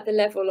problem at the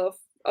level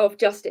of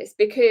justice,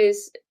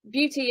 because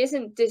beauty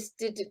isn't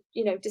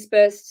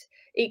dispersed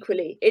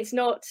equally. It's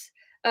not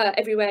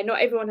everywhere.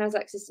 Not everyone has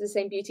access to the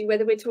same beauty,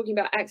 whether we're talking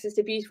about access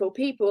to beautiful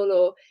people,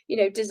 or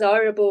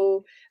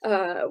desirable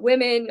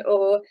women,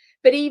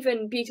 but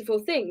even beautiful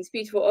things,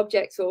 beautiful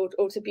objects, or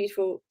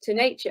to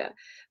nature.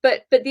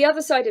 But the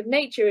other side of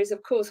nature is,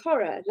 of course,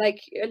 horror.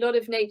 Like, a lot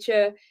of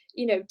nature,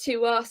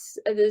 to us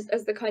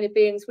as the kind of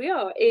beings we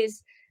are,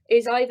 is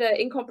either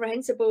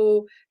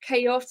incomprehensible,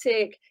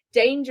 chaotic,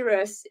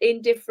 dangerous,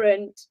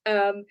 indifferent,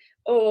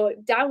 or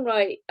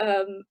downright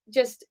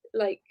just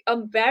like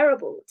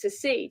unbearable to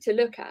see, to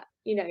look at.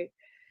 You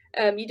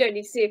don't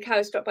need to see a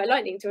cow struck by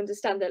lightning to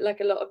understand that, like,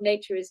 a lot of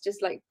nature is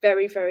just like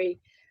very, very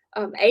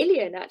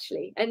alien,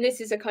 actually. And this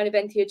is a kind of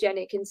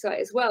entheogenic insight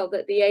as well,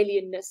 that the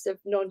alienness of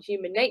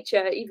non-human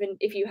nature, even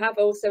if you have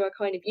also a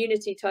kind of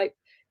unity type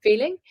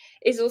feeling,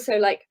 is also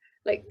like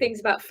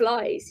things about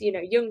flies.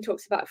 Jung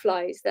talks about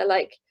flies. They're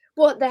like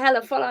what the hell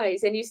are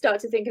flies? And you start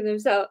to think of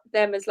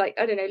them as like,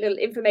 I don't know, little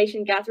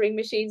information gathering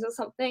machines or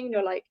something. And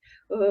you're like,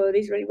 oh,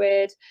 these are really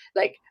weird.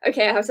 Like,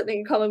 okay, I have something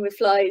in common with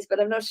flies, but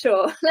I'm not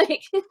sure.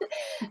 Like,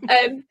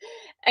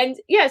 and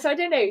yeah, so I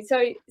don't know.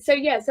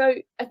 So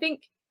I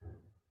think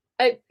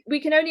we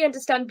can only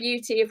understand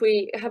beauty if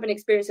we have an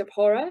experience of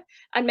horror,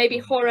 and maybe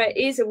horror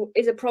is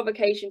a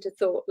provocation to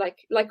thought.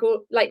 Like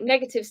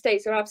negative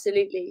states are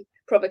absolutely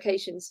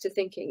provocations to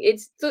thinking.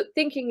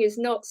 Thinking is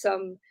not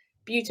some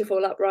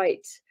beautiful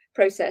upright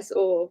process,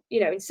 or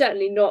and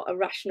certainly not a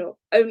rational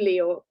only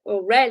or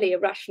rarely a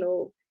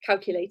rational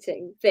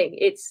calculating thing.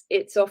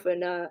 It's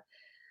often a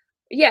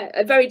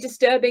very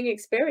disturbing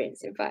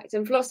experience, in fact,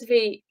 and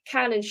philosophy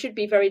can and should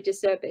be very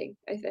disturbing,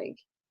 I think.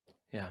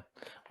 Yeah.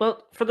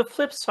 Well, for the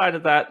flip side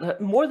of that,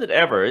 more than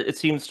ever, it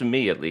seems to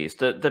me at least,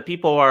 that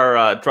people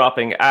are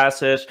dropping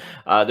acid,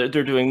 they're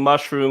doing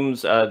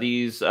mushrooms,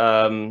 these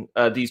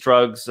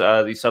drugs,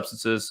 these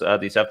substances,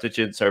 these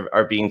entheogens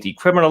are being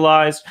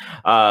decriminalized.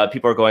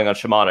 People are going on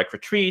shamanic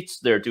retreats.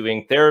 They're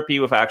doing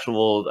therapy with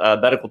actual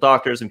medical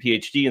doctors and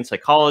PhD and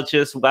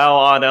psychologists while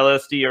on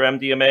LSD or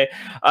MDMA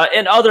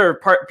and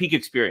other peak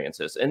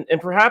experiences. And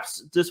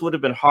perhaps this would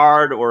have been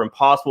hard or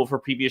impossible for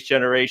previous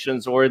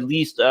generations, or at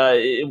least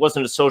it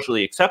wasn't as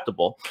socially acceptable.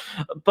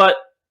 But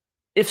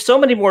if so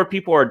many more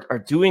people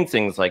are doing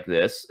things like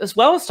this, as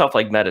well as stuff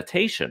like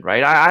meditation,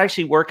 right? I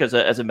actually work as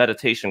a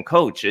meditation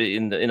coach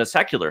in a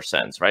secular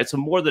sense, right? So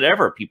more than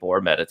ever, people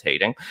are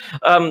meditating.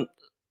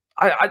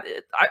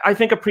 I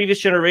think a previous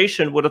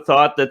generation would have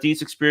thought that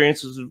these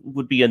experiences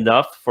would be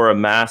enough for a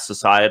mass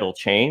societal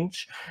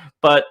change,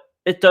 but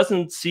it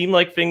doesn't seem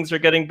like things are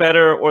getting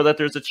better or that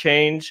there's a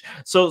change.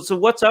 So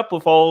what's up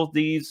with all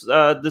these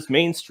this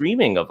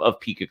mainstreaming of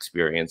peak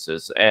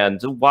experiences,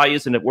 and why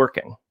isn't it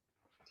working?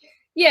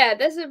 Yeah,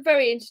 that's a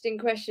very interesting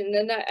question.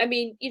 And I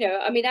mean,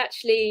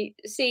 actually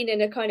seen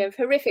in a kind of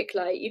horrific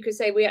light, you could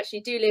say we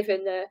actually do live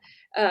in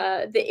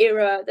the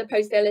era, the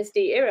post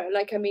LSD era.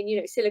 Like, I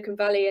mean, Silicon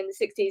Valley in the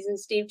 60s and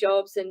Steve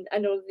Jobs and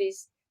all of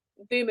these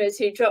boomers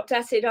who dropped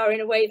acid are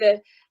in a way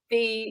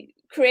the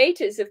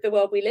creators of the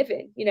world we live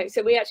in.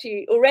 So we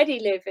actually already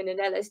live in an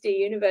LSD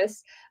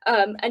universe,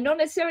 and not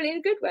necessarily in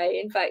a good way.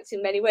 In fact,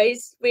 in many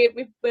ways,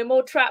 we're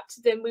more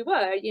trapped than we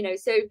were.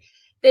 So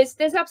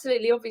there's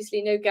absolutely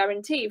obviously no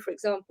guarantee, for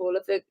example,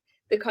 of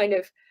the kind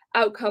of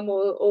outcome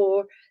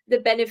or the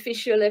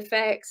beneficial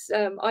effects,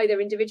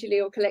 either individually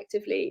or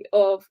collectively,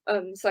 of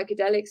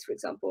psychedelics, for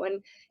example.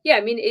 And yeah,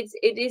 I mean,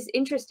 it is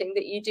interesting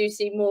that you do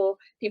see more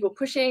people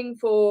pushing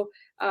for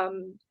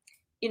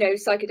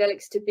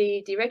psychedelics to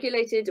be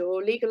deregulated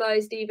or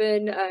legalized,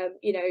 even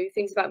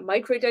things about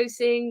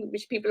microdosing,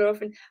 which people are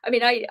often, I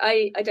mean,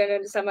 I don't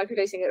understand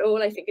microdosing at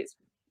all. I think it's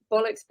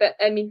bollocks, but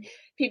I mean,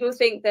 people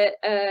think that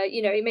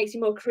it makes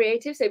you more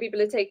creative, so people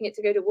are taking it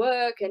to go to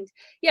work. And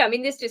yeah, I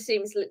mean, this just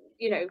seems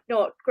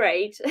not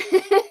great.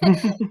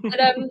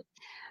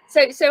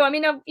 But so I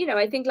mean,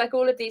 I think like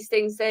all of these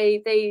things,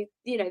 they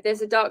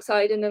there's a dark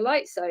side and a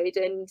light side.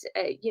 And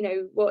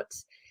what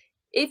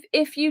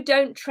if you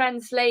don't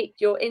translate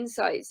your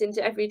insights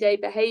into everyday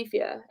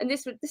behavior, and the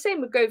same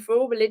would go for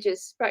all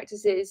religious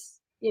practices,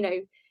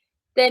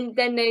 then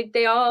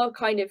they are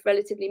kind of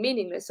relatively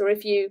meaningless. Or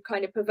if you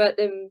kind of pervert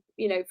them,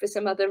 for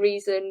some other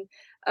reason.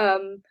 I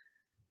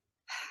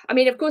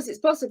mean, of course, it's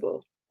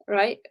possible,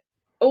 right?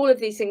 All of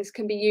these things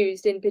can be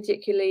used in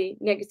particularly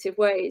negative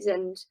ways.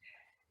 And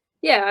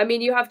yeah, I mean,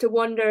 you have to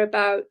wonder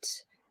about,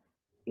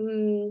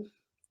 I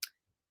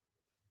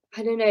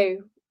don't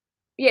know.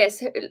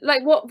 Yes,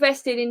 like what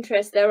vested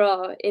interests there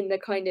are in the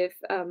kind of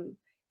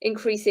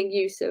increasing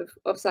use of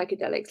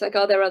psychedelics. Like,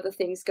 are there other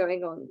things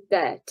going on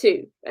there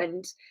too?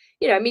 And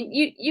I mean,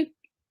 you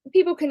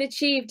people can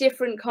achieve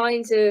different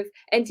kinds of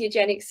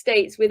entheogenic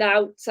states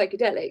without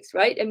psychedelics,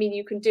 right? I mean,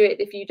 you can do it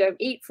if you don't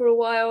eat for a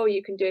while.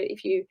 You can do it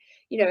if you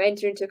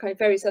enter into kind of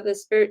various other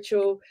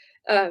spiritual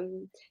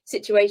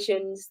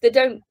situations that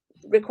don't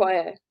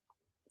require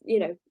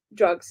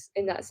drugs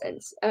in that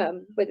sense.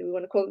 Whether we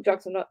want to call them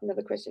drugs or not,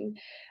 another question.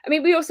 I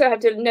mean, we also have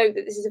to note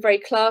that this is a very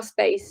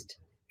class-based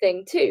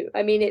thing too.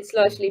 I mean, it's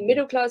largely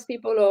middle-class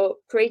people or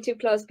creative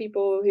class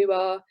people who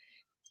are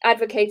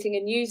advocating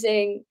and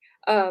using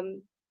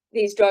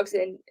these drugs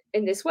in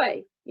this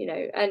way,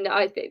 and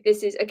I think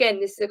this is a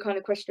kind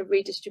of question of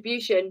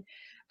redistribution.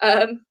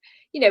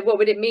 What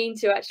would it mean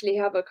to actually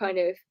have a kind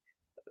of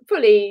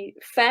fully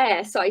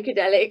fair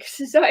psychedelic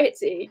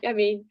society? I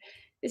mean,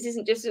 this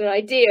isn't just an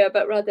idea,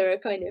 but rather a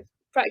kind of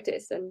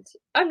practice. And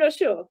I'm not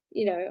sure,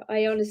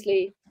 I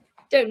honestly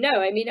don't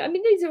know. I mean,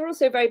 these are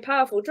also very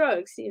powerful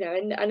drugs,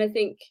 and I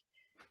think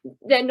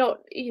they're not,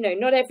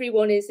 not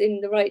everyone is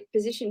in the right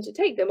position to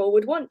take them or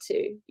would want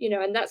to,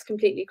 and that's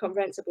completely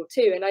comprehensible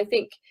too. And I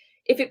think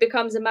if it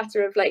becomes a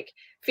matter of like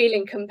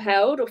feeling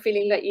compelled or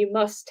feeling like you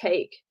must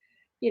take,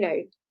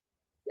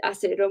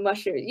 acid or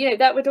mushrooms,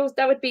 that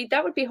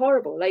would be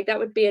horrible. Like, that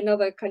would be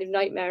another kind of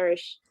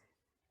nightmarish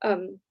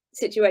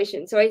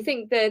situation. So I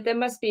think that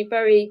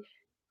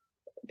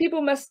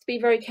people must be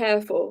very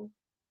careful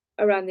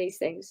around these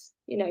things,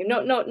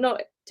 not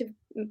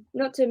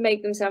to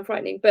make them sound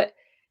frightening, but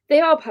they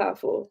are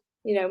powerful,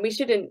 you know, and we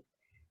shouldn't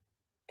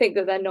think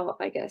that they're not,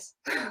 I guess.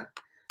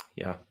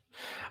 Yeah.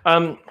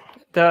 On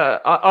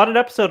an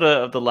episode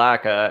of The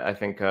Lack, I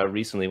think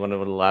recently, one of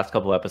the last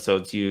couple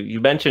episodes, you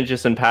mentioned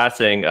just in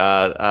passing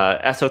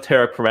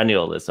esoteric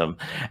perennialism,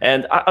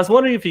 and I was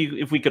wondering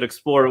if we could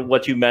explore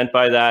what you meant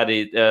by that.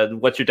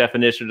 What's your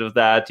definition of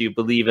that? Do you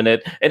believe in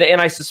it? And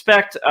I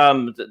suspect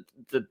that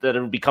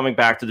it'll be coming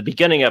back to the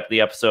beginning of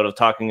the episode of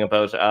talking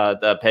about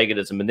the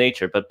paganism in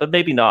nature, but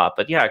maybe not.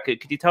 But yeah,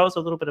 could you tell us a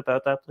little bit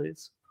about that,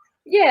 please?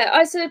 Yeah,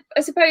 I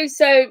suppose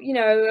so. You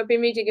know, I've been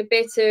reading a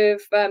bit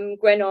of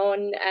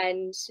Guénon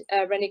and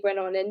René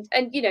Guénon,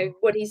 and you know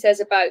what he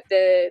says about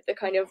the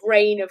kind of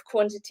reign of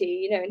quantity.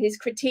 You know, and his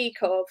critique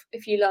of,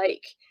 if you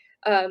like,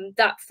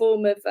 that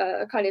form of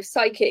a kind of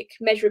psychic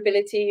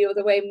measurability, or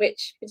the way in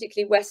which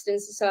particularly Western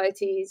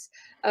societies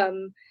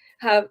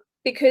have,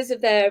 because of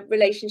their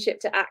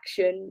relationship to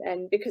action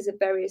and because of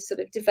various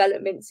sort of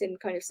developments in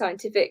kind of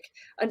scientific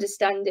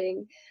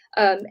understanding,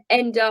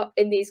 end up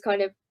in these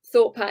kind of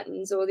thought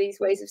patterns or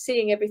these ways of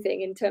seeing everything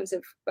in terms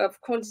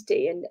of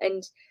quantity,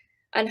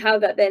 and how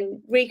that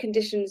then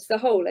reconditions the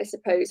whole, I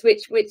suppose,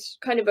 which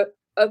kind of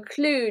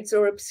occludes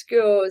or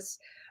obscures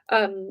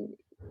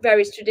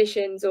various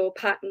traditions or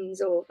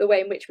patterns, or the way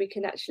in which we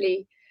can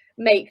actually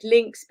make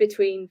links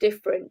between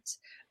different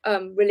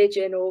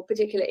religion or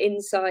particular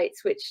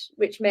insights,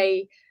 which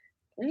may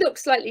look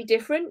slightly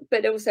different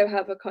but also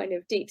have a kind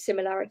of deep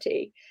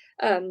similarity,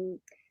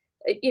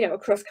 you know,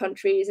 across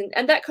countries,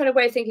 and that kind of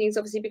way of thinking has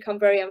obviously become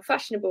very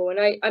unfashionable.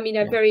 And I mean,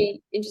 I'm very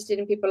interested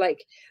in people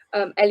like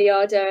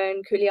Eliade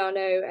and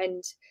Culiano,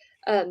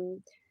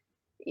 and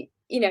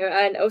you know,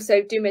 and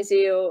also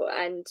Dumézil,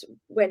 and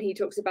when he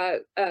talks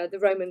about the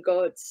Roman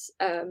gods,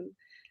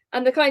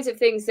 and the kinds of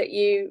things that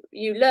you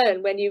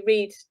learn when you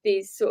read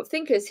these sort of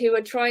thinkers who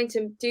are trying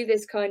to do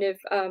this kind of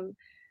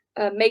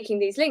making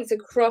these links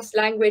across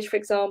language, for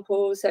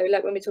example. So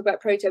like when we talk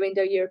about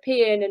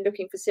Proto-Indo-European and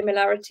looking for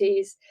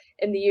similarities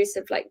in the use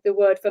of like the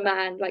word for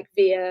man, like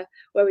vir,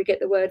 where we get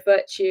the word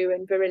virtue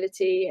and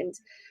virility, and,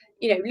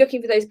 you know,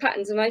 looking for those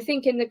patterns. And I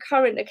think in the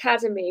current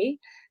academy,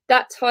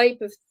 that type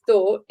of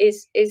thought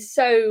is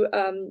so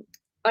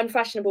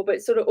unfashionable,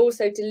 but sort of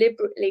also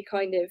deliberately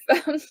kind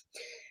of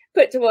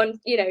put to one,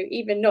 you know,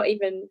 even not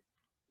even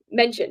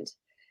mentioned,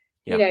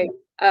 you know,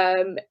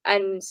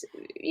 and,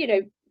 you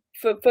know,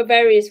 for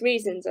various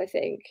reasons, I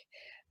think.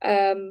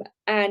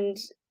 And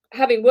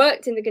having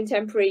worked in the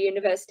Contemporary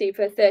University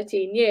for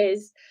 13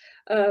 years,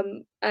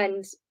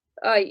 and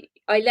I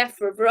left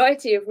for a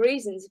variety of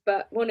reasons,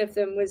 but one of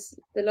them was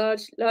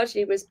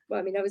largely was,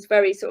 I mean, I was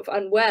very sort of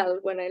unwell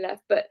when I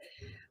left, but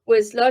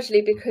was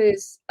largely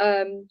because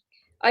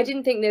I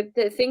didn't think that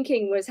the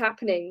thinking was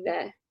happening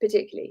there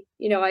particularly.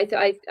 You know,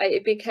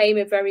 it became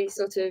a very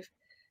sort of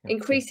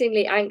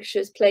increasingly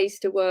anxious place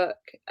to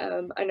work,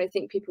 and I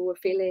think people were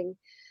feeling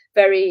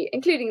very,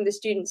 including the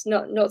students,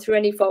 not through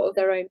any fault of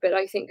their own, but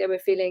I think they were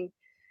feeling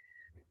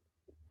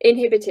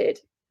inhibited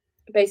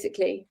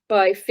basically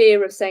by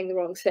fear of saying the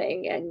wrong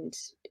thing, and,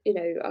 you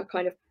know, a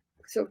kind of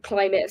sort of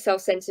climate of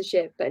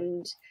self-censorship.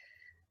 And,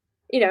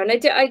 you know, and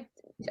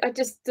I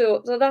just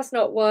thought, well, that's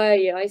not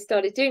why I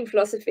started doing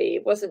philosophy.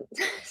 It wasn't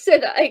so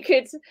that I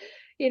could,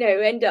 you know,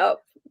 end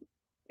up,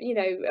 you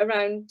know,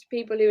 around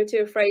people who were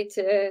too afraid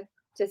to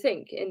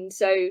think. And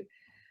so,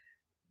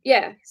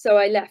 yeah, so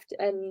I left,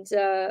 and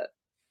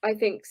I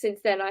think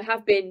since then I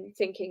have been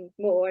thinking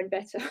more and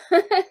better.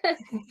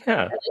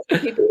 Yeah.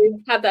 People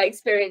who have that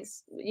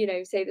experience, you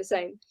know, say the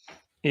same.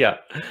 Yeah.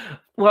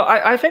 Well,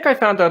 I think I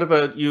found out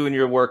about you and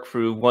your work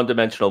through One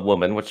Dimensional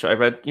Woman, which I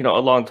read, you know, a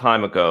long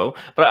time ago.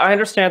 But I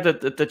understand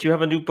that you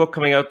have a new book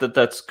coming out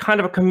that's kind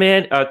of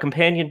a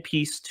companion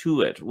piece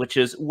to it, which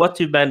is What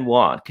Do Men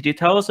Want? Could you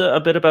tell us a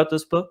bit about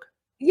this book?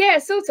 Yeah,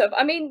 sort of.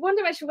 I mean, One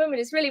Dimensional Woman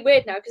is really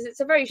weird now because it's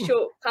a very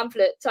short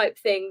pamphlet type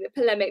thing,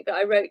 the polemic that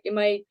I wrote in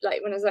my,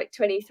 like, when I was like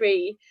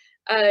 23,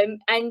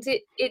 and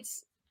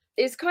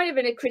it's kind of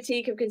in a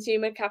critique of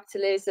consumer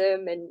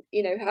capitalism, and,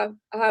 you know,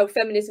 how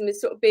feminism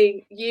is sort of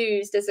being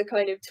used as a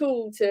kind of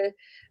tool to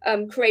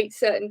create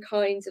certain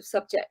kinds of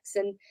subjects.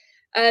 And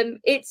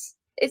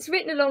it's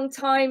written a long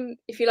time,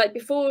 if you like,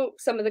 before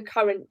some of the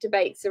current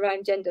debates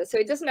around gender. So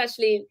it doesn't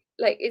actually,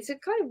 like, it's a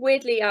kind of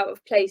weirdly out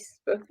of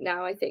place book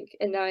now, I think.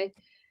 And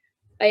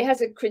it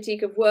has a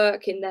critique of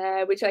work in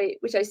there, which I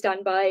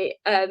stand by,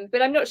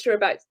 but I'm not sure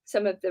about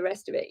some of the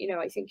rest of it. You know,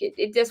 I think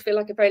it does feel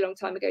like a very long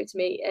time ago to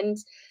me. And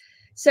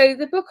so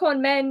the book on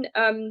men,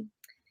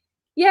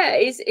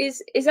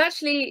 is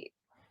actually,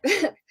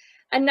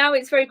 and now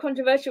it's very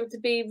controversial to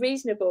be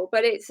reasonable,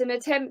 but it's an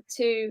attempt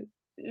to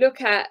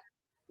look at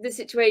the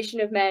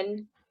situation of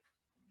men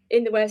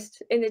in the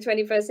West in the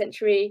 21st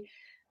century,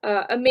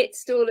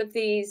 amidst all of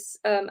these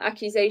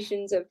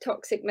accusations of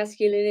toxic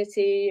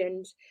masculinity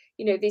and,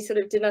 you know, these sort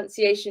of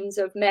denunciations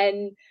of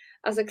men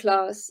as a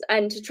class,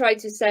 and to try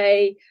to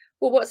say,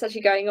 well, what's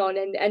actually going on,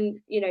 and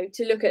you know,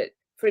 to look at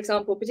for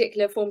example,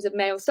 particular forms of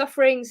male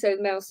suffering, so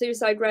male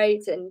suicide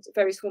rate and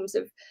various forms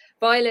of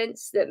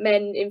violence that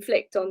men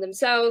inflict on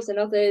themselves and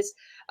others,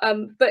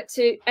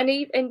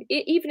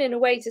 even in a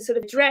way to sort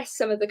of address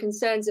some of the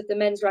concerns of the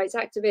men's rights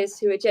activists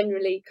who are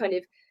generally kind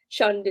of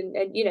shunned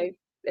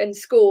and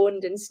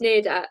scorned and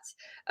sneered at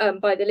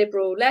by the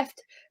liberal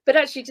left, but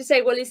actually to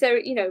say, well, is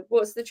there,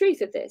 what's the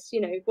truth of this?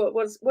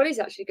 What is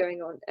actually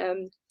going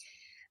on?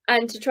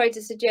 And to try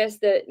to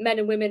suggest that men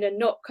and women are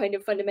not kind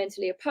of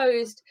fundamentally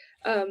opposed,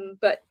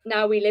 but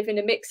now we live in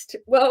a mixed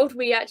world.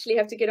 We actually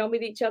have to get on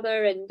with each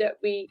other, and that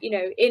we,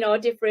 in our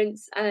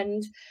difference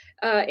and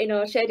in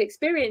our shared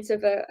experience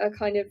of a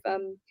kind of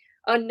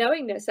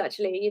unknowingness,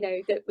 actually,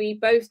 that we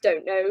both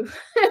don't know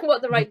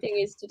what the right thing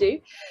is to do,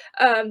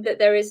 that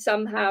there is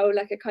somehow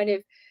like a kind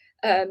of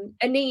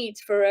a need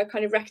for a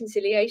kind of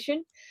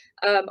reconciliation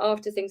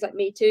after things like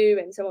Me Too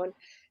and so on.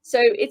 So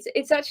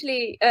it's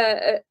actually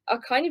a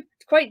kind of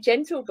quite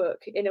gentle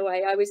book in a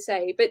way, I would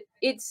say, but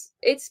it's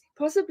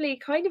possibly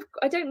kind of,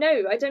 I don't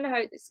know how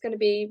it's going to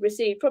be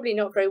received. Probably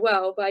not very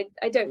well, but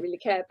I don't really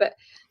care. But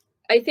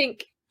I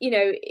think,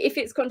 if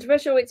it's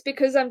controversial, it's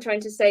because I'm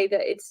trying to say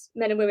that it's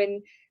men and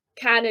women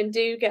can and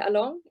do get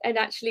along, and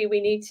actually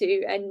we need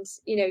to, and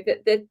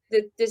that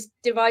this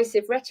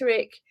divisive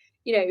rhetoric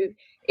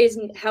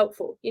isn't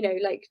helpful,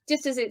 like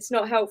just as it's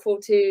not helpful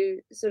to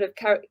sort of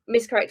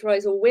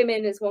mischaracterize all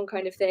women as one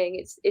kind of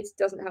thing, it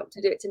doesn't help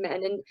to do it to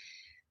men.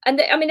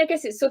 And I mean, I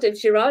guess it's sort of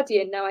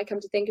Girardian now I come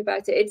to think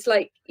about it. It's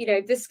like,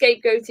 the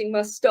scapegoating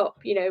must stop.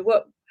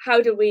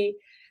 How do we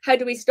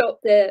stop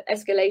the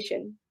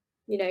escalation,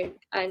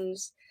 and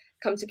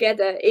come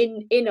together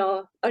in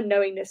our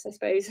unknowingness, I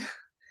suppose.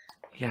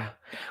 Yeah.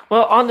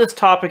 Well, on this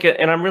topic,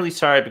 and I'm really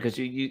sorry because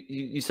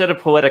you said a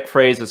poetic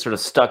phrase that sort of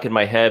stuck in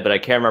my head, but I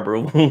can't remember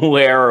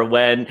where or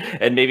when,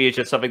 and maybe it's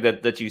just something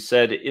that you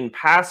said in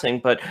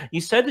passing, but you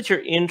said that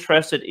you're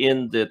interested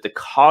in the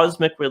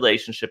cosmic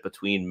relationship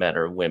between men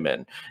or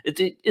women.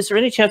 Is there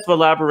any chance of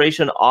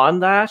elaboration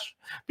on that?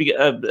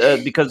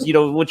 Because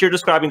what you're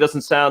describing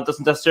doesn't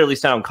necessarily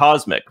sound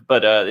cosmic,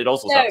 but it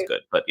also sounds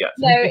good. But yeah.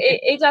 No,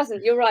 it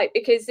doesn't. You're right,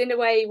 because in a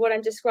way what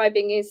I'm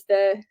describing is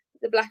the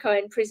Black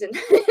Iron Prison.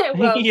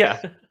 Well,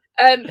 yeah.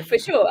 For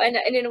sure, and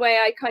in a way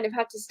I kind of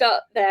have to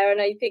start there,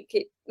 and I think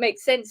it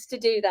makes sense to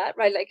do that,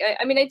 right? Like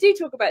I mean, I do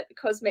talk about the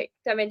cosmic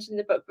dimension in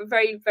the book, but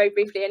very, very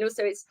briefly, and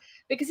also it's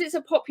because it's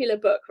a popular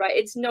book, right?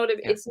 It's not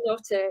a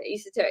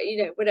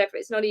esoteric, whatever.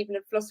 It's not even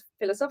a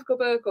philosophical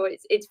book, or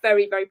it's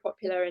very, very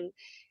popular, and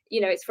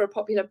it's for a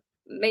popular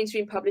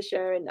mainstream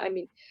publisher. And I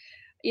mean,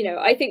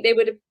 I think they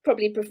would have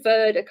probably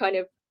preferred a kind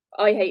of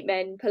I hate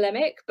men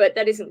polemic, but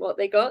that isn't what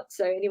they got.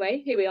 So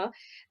anyway, here we are.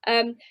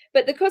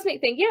 But the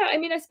cosmic thing, yeah, I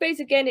mean, I suppose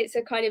again, it's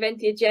a kind of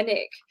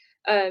entheogenic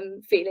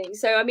feeling.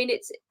 So I mean,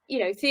 it's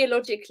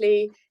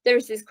theologically there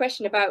is this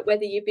question about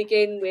whether you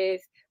begin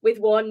with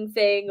one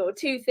thing or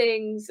two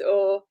things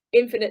or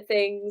infinite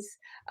things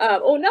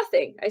or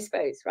nothing, I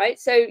suppose, right?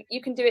 So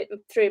you can do it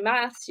through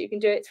maths, you can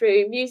do it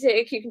through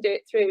music, you can do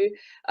it through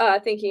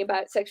thinking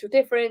about sexual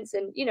difference,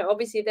 and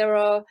obviously there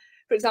are,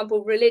 for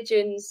example,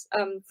 religions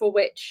for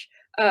which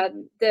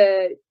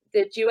the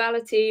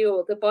duality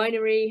or the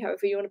binary,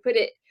 however you want to put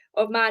it,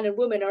 of man and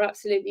woman are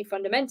absolutely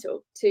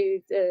fundamental to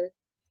the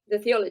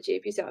theology,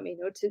 if you see what I mean,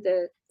 or to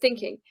the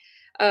thinking.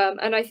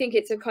 And I think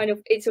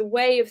it's a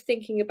way of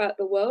thinking about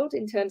the world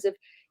in terms of,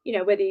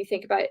 whether you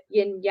think about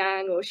yin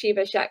yang or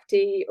Shiva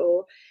Shakti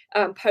or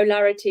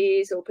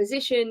polarities or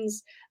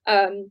positions,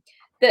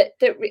 that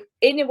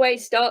in a way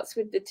starts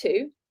with the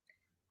two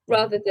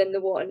rather than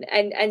the one.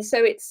 And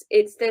so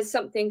there's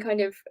something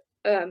kind of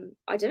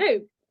I don't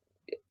know,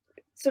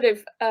 sort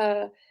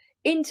of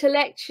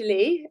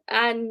intellectually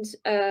and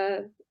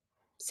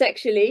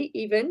sexually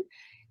even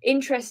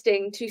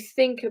interesting to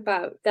think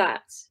about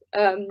that.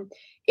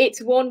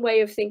 It's one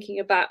way of thinking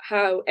about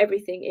how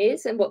everything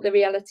is and what the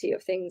reality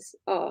of things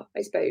are,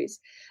 I suppose.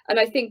 And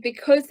I think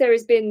because there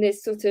has been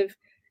this sort of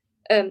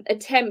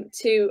attempt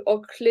to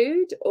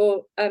occlude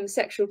or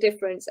sexual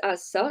difference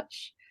as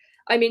such,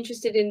 I'm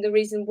interested in the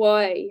reason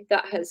why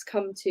that has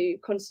come to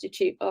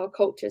constitute our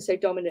culture so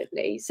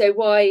dominantly. So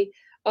why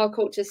our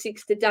culture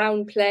seeks to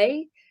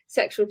downplay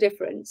sexual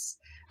difference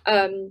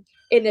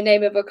in the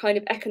name of a kind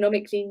of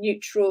economically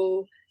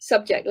neutral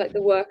subject like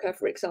the worker,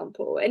 for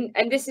example.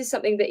 And this is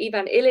something that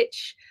Ivan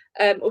Illich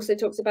also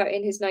talks about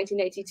in his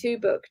 1982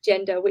 book,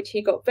 Gender, which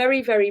he got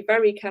very, very,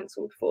 very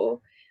cancelled for.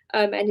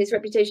 And his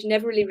reputation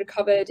never really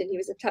recovered, and he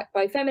was attacked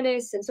by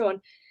feminists and so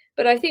on.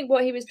 But I think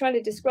what he was trying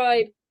to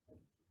describe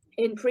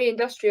in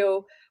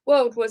pre-industrial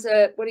world was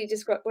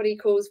what he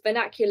calls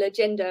vernacular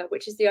gender,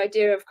 which is the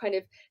idea of kind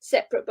of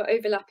separate but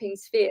overlapping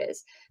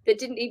spheres that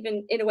didn't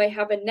even in a way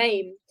have a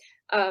name.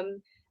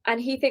 And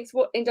he thinks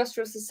what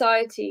industrial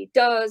society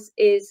does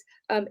is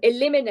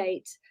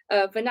eliminate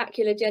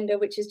vernacular gender,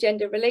 which is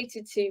gender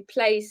related to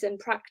place and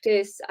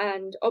practice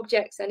and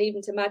objects and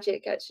even to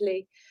magic,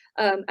 actually,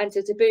 and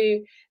to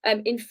taboo,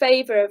 in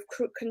favor of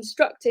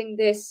constructing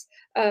this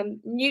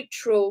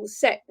neutral,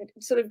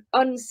 sort of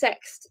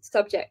unsexed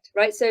subject,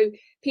 right? So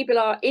people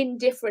are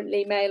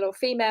indifferently male or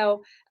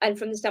female, and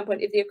from the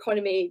standpoint of the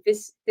economy,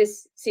 this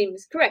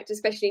seems correct,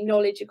 especially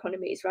knowledge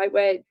economies, right,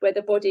 where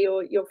the body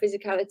or your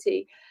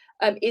physicality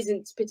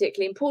isn't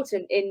particularly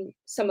important in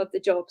some of the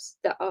jobs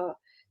that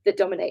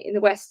dominate in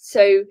the West.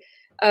 So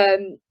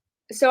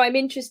so I'm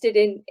interested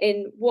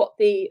in what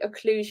the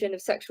occlusion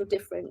of sexual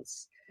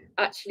difference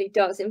actually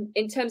does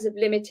in terms of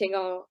limiting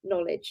our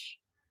knowledge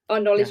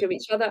of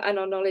each other and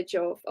our knowledge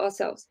of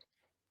ourselves.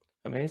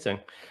 Amazing.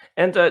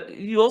 And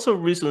you also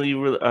recently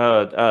put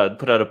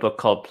out a book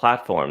called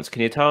Platforms.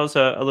 Can you tell us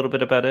a little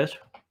bit about it?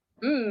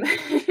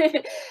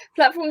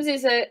 Platforms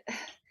is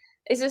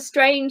a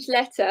strange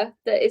letter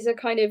that is a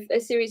kind of a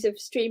series of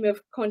stream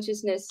of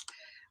consciousness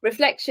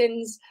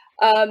reflections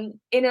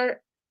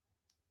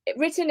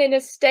written in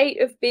a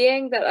state of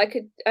being that I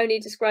could only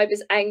describe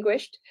as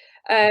anguished.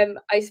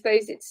 I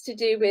suppose it's to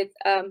do with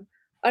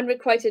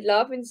unrequited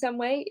love in some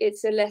way.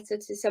 It's a letter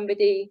to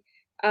somebody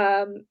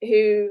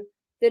who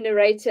the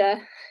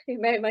narrator, who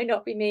may or may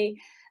not be me,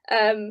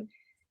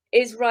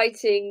 is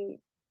writing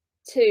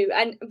to,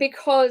 and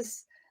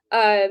because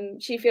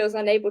she feels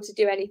unable to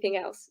do anything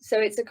else. So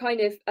it's a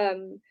kind of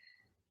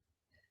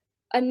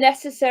a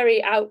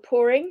necessary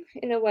outpouring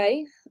in a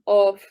way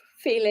of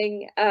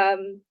feeling.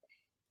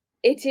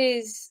 It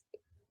is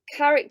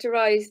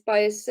characterized by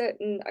a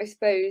certain, I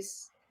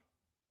suppose,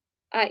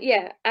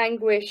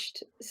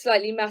 anguished,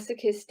 slightly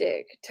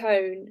masochistic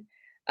tone.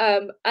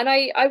 And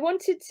I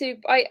wanted to,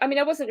 I mean,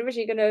 I wasn't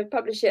originally going to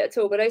publish it at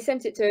all, but I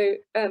sent it to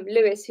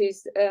Lewis,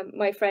 who's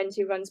my friend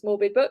who runs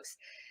Morbid Books.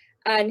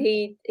 And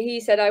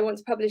he said, I want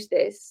to publish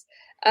this.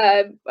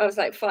 I was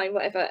like, fine,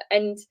 whatever.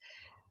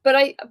 But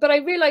I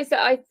realized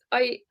that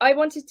I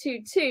wanted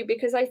to too,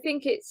 because I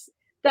think it's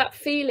that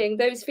feeling,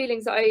 those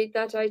feelings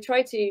that I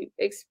try to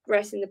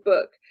express in the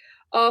book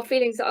are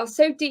feelings that are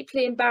so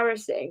deeply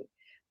embarrassing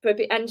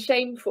and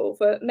shameful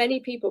for many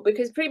people,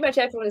 because pretty much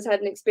everyone has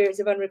had an experience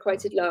of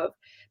unrequited love.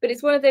 But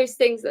it's one of those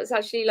things that's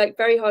actually like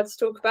very hard to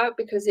talk about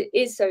because it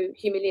is so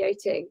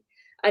humiliating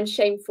and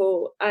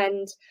shameful.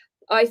 And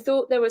I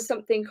thought there was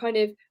something kind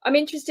of, I'm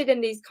interested in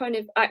these kind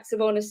of acts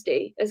of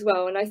honesty as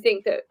well. And I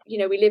think that, you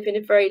know, we live in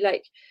a very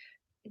like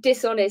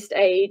dishonest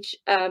age,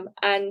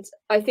 and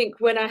I think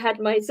when I had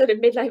my sort of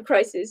midlife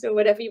crisis or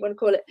whatever you want to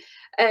call it,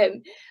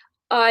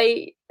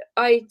 I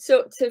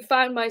sort of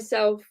found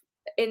myself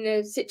in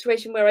a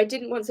situation where I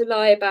didn't want to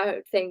lie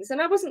about things,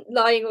 and I wasn't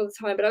lying all the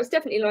time, but I was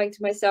definitely lying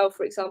to myself,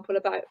 for example,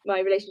 about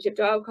my relationship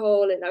to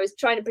alcohol, and I was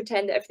trying to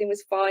pretend that everything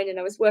was fine, and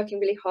I was working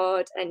really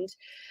hard, and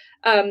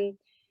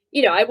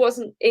you know, I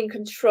wasn't in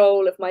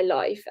control of my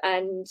life,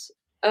 and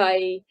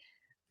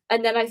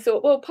then I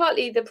thought, well,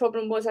 partly the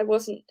problem was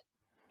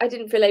I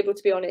didn't feel able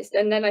to be honest.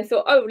 And then I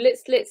thought, oh,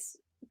 let's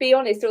be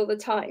honest all the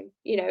time,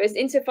 you know, as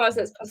insofar as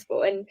that's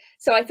possible. And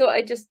so I thought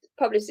I'd just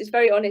publish this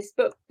very honest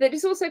book that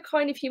is also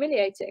kind of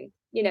humiliating,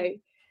 you know,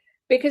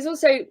 because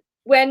also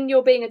when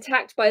you're being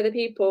attacked by other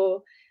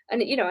people,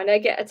 and, you know, and I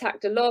get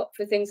attacked a lot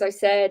for things I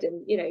said,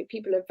 and, you know,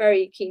 people are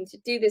very keen to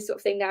do this sort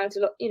of thing now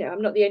you know,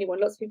 I'm not the only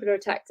one, lots of people are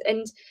attacked.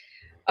 And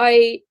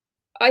I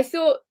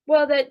thought,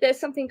 well, there's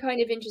something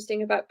kind of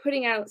interesting about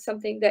putting out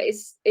something that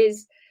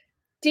is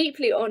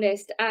deeply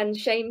honest and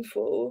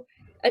shameful,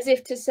 as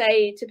if to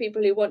say to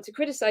people who want to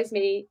criticize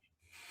me,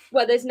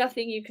 well, there's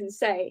nothing you can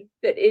say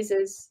that is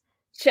as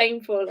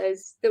shameful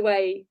as the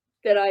way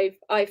that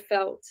I've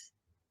felt,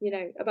 you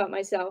know, about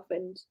myself.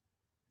 And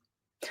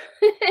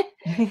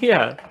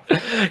yeah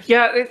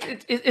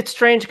it's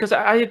strange because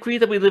I agree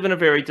that we live in a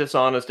very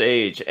dishonest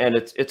age, and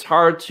it's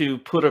hard to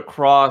put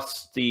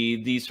across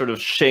these sort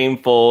of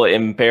shameful,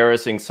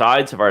 embarrassing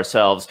sides of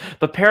ourselves,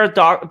 but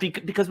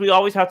because we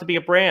always have to be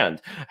a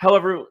brand.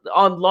 However,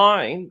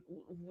 online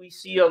we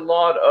see a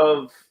lot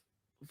of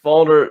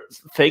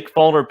fake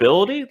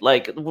vulnerability,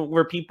 like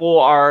where people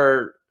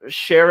are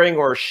sharing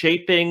or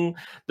shaping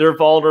their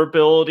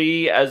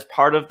vulnerability as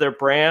part of their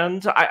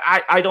brand.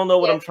 I don't know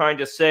what I'm trying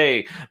to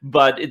say,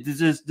 but this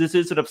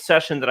is an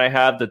obsession that I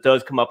have that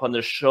does come up on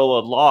this show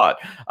a lot,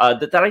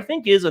 that I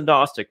think is a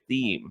Gnostic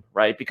theme,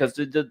 right? Because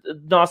the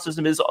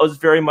Gnosticism is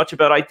very much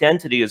about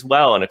identity as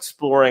well, and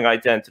exploring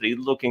identity,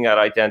 looking at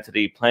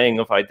identity, playing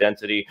with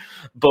identity,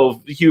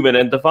 both human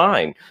and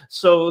divine.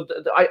 So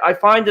I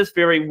find this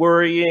very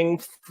worrying,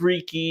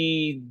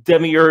 freaky,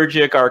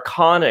 demiurgic,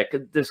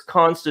 archonic, this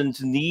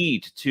constant need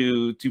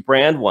to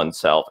brand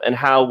oneself, and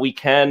how we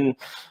can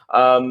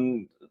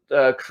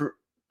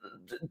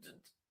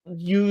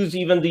use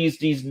even the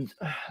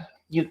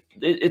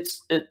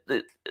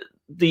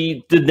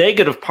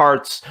negative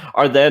parts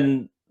are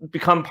then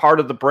become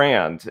part of the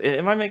brand.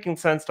 Am I making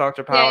sense,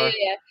 Dr. Power?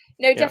 Yeah.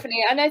 No,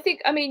 definitely. And I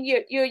think, I mean,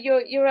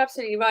 you're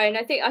absolutely right. And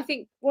I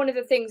think one of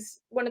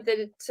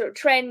the sort of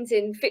trends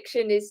in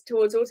fiction is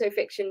towards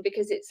autofiction,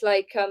 because it's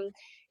like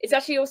it's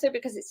actually also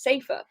because it's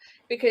safer.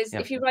 Because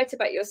if you write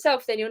about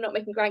yourself, then you're not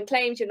making grand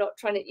claims. You're not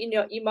trying to,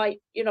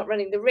 you're not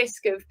running the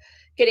risk of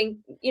getting,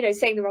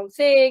 saying the wrong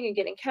thing and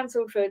getting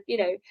cancelled for,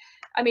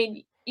 I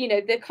mean,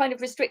 the kind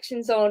of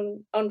restrictions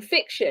on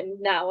fiction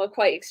now are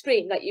quite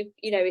extreme. Like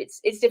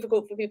it's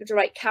difficult for people to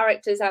write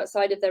characters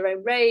outside of their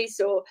own race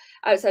or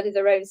outside of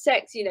their own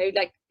sex.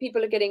 Like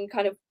people are getting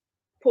kind of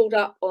pulled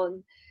up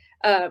on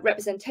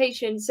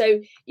representation.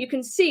 So you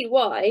can see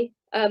why,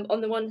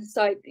 on the one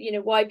side,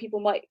 why people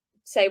might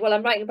say, well,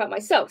 I'm writing about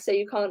myself, so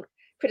you can't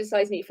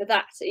criticize me for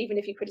that. So even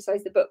if you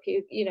criticize the book,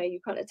 you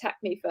can't attack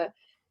me for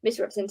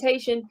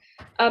misrepresentation.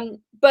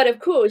 But of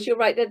course, you're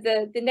right that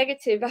the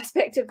negative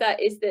aspect of that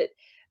is that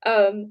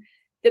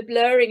the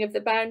blurring of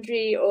the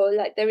boundary, or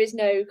like there is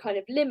no kind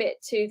of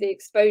limit to the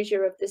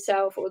exposure of the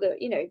self, or the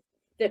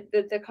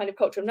kind of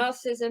cultural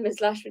narcissism, as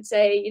Lasch would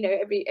say.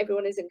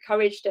 Everyone is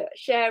encouraged to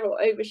share or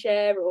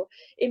overshare or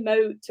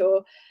emote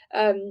or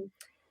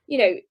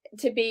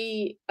to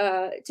be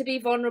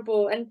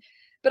vulnerable.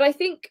 But I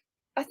think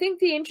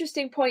the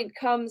interesting point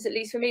comes, at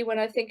least for me, when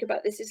I think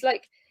about this, is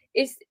like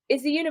is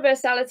the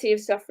universality of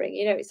suffering.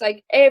 It's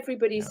like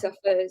everybody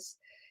suffers.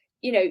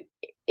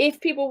 If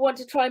people want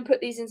to try and put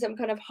these in some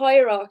kind of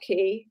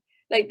hierarchy,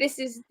 like this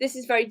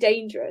is very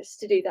dangerous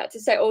to do that, to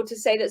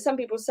say that some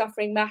people's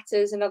suffering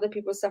matters and other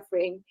people's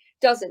suffering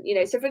doesn't.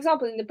 So for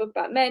example, in the book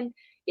about men,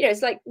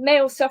 it's like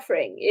male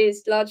suffering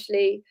is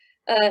largely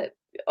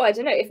I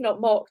don't know, if not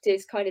mocked,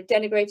 is kind of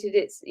denigrated.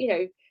 It's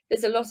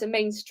there's a lot of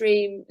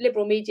mainstream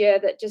liberal media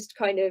that just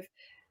kind of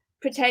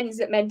pretends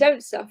that men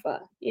don't suffer,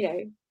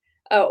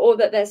 or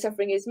that their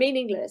suffering is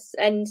meaningless.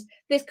 And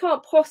this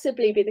can't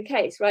possibly be the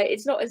case, right?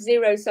 It's not a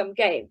zero-sum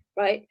game,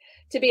 right?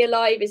 To be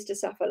alive is to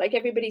suffer. Like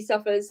everybody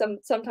suffers,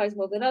 sometimes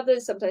more than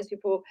others. Sometimes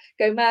people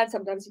go mad,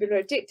 sometimes people are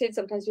addicted,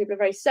 sometimes people are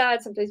very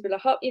sad, sometimes people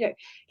are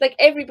like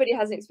everybody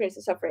has an experience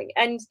of suffering.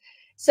 And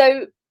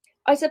so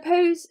I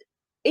suppose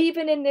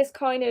even in this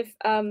kind of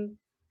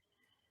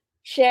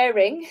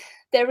sharing,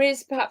 there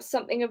is perhaps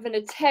something of an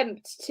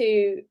attempt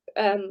to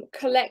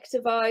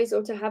collectivize,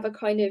 or to have a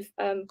kind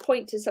of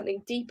point to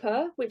something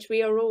deeper, which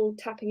we are all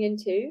tapping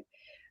into,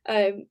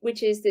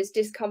 which is this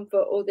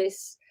discomfort or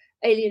this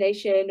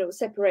alienation or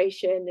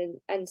separation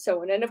and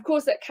so on. And of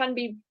course, that can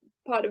be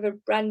part of a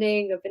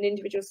branding of an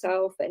individual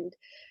self and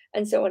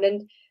so on.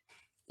 And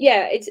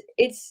yeah,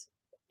 it's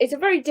a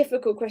very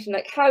difficult question.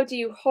 Like, how do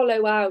you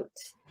hollow out?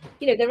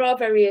 There are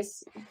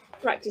various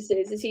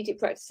practices, ascetic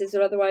practices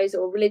or otherwise,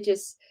 or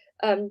religious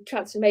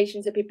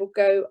transformations that people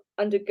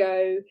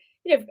undergo.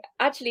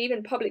 Actually,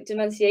 even public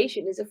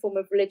denunciation is a form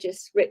of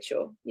religious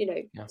ritual.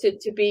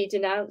 To be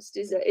denounced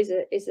is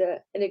an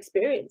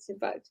experience, in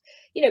fact.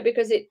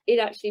 Because it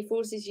actually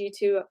forces you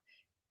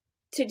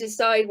to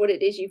decide what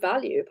it is you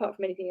value apart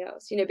from anything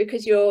else.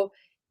 Because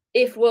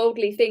if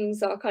worldly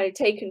things are kind of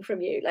taken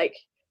from you, like,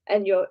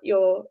 and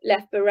you're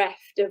left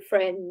bereft of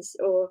friends,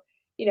 or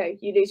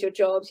you lose your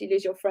jobs, you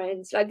lose your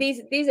friends, like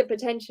these are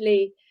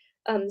potentially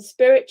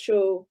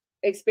spiritual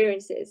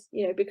experiences,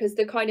 because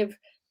the kind of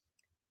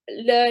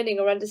learning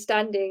or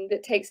understanding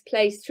that takes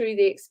place through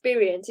the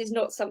experience is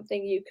not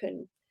something you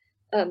can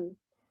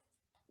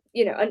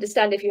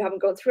understand if you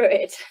haven't gone through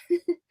it.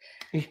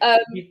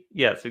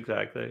 Yes,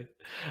 exactly.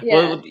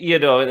 Yeah.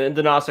 Well, and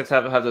the Gnostics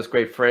have this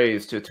great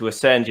phrase: to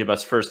ascend, you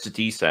must first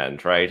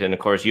descend, right? And of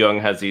course, Jung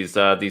has these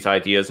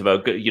ideas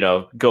about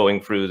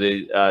going through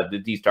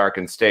these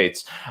darkened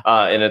states,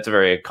 and it's a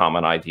very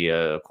common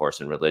idea, of course,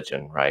 in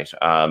religion, right?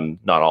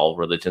 Not all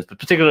religions, but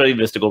particularly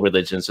mystical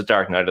religions, the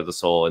dark night of the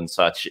soul and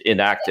such,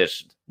 enact it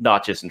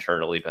not just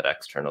internally but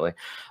externally.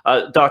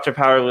 Dr.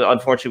 Power,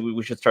 unfortunately,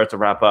 we should start to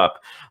wrap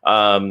up.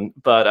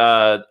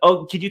 But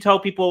can you tell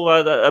people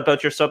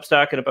about your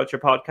Substack and about your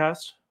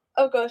podcast?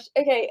 Oh gosh,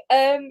 okay.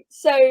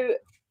 So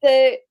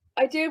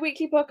I do a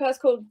weekly podcast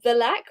called The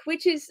Lack,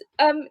 which is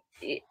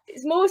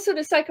it's more sort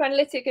of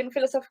psychoanalytic and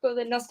philosophical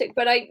than Gnostic,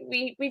 but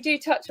we do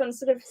touch on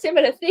sort of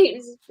similar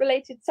themes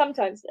related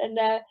sometimes. And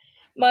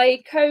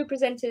my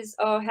co-presenters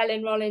are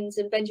Helen Rollins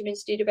and Benjamin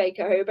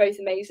Studebaker, who are both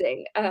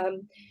amazing.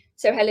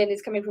 So Helen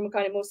is coming from a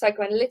kind of more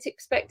psychoanalytic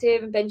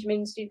perspective, and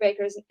Benjamin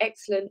Studebaker is an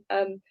excellent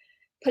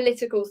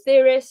political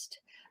theorist.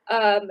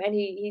 And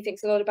he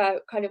thinks a lot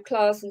about kind of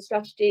class and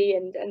strategy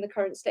and the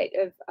current state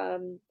of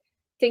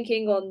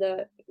thinking on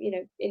the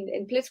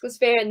in political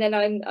sphere. And then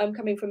I'm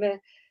coming from a,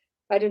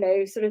 I don't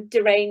know, sort of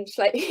deranged,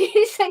 slightly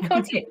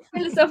psychotic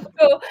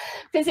philosophical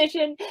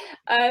position.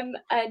 And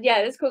yeah,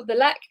 it's called The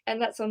Lack,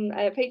 and that's on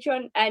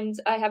Patreon. And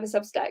I have a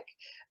Substack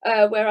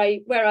where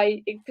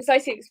I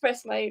precisely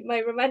express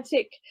my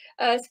romantic,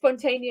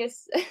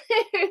 spontaneous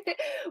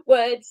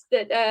words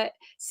that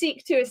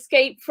seek to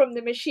escape from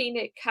the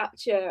machinic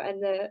capture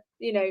and the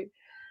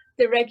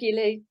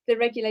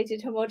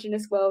regulated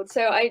homogenous world.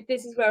 So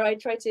this is where I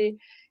try to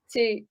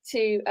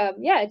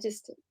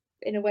just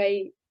in a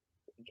way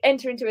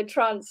enter into a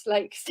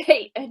trance-like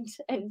state and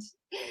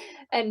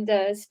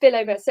spill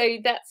over. So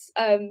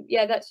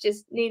that's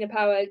just Nina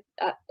Power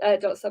at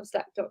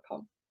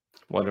 .substack.com.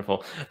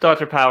 Wonderful.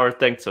 Dr. Power,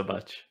 thanks so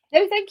much.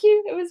 No, thank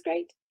you. It was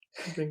great.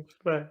 Thanks.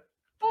 Bye.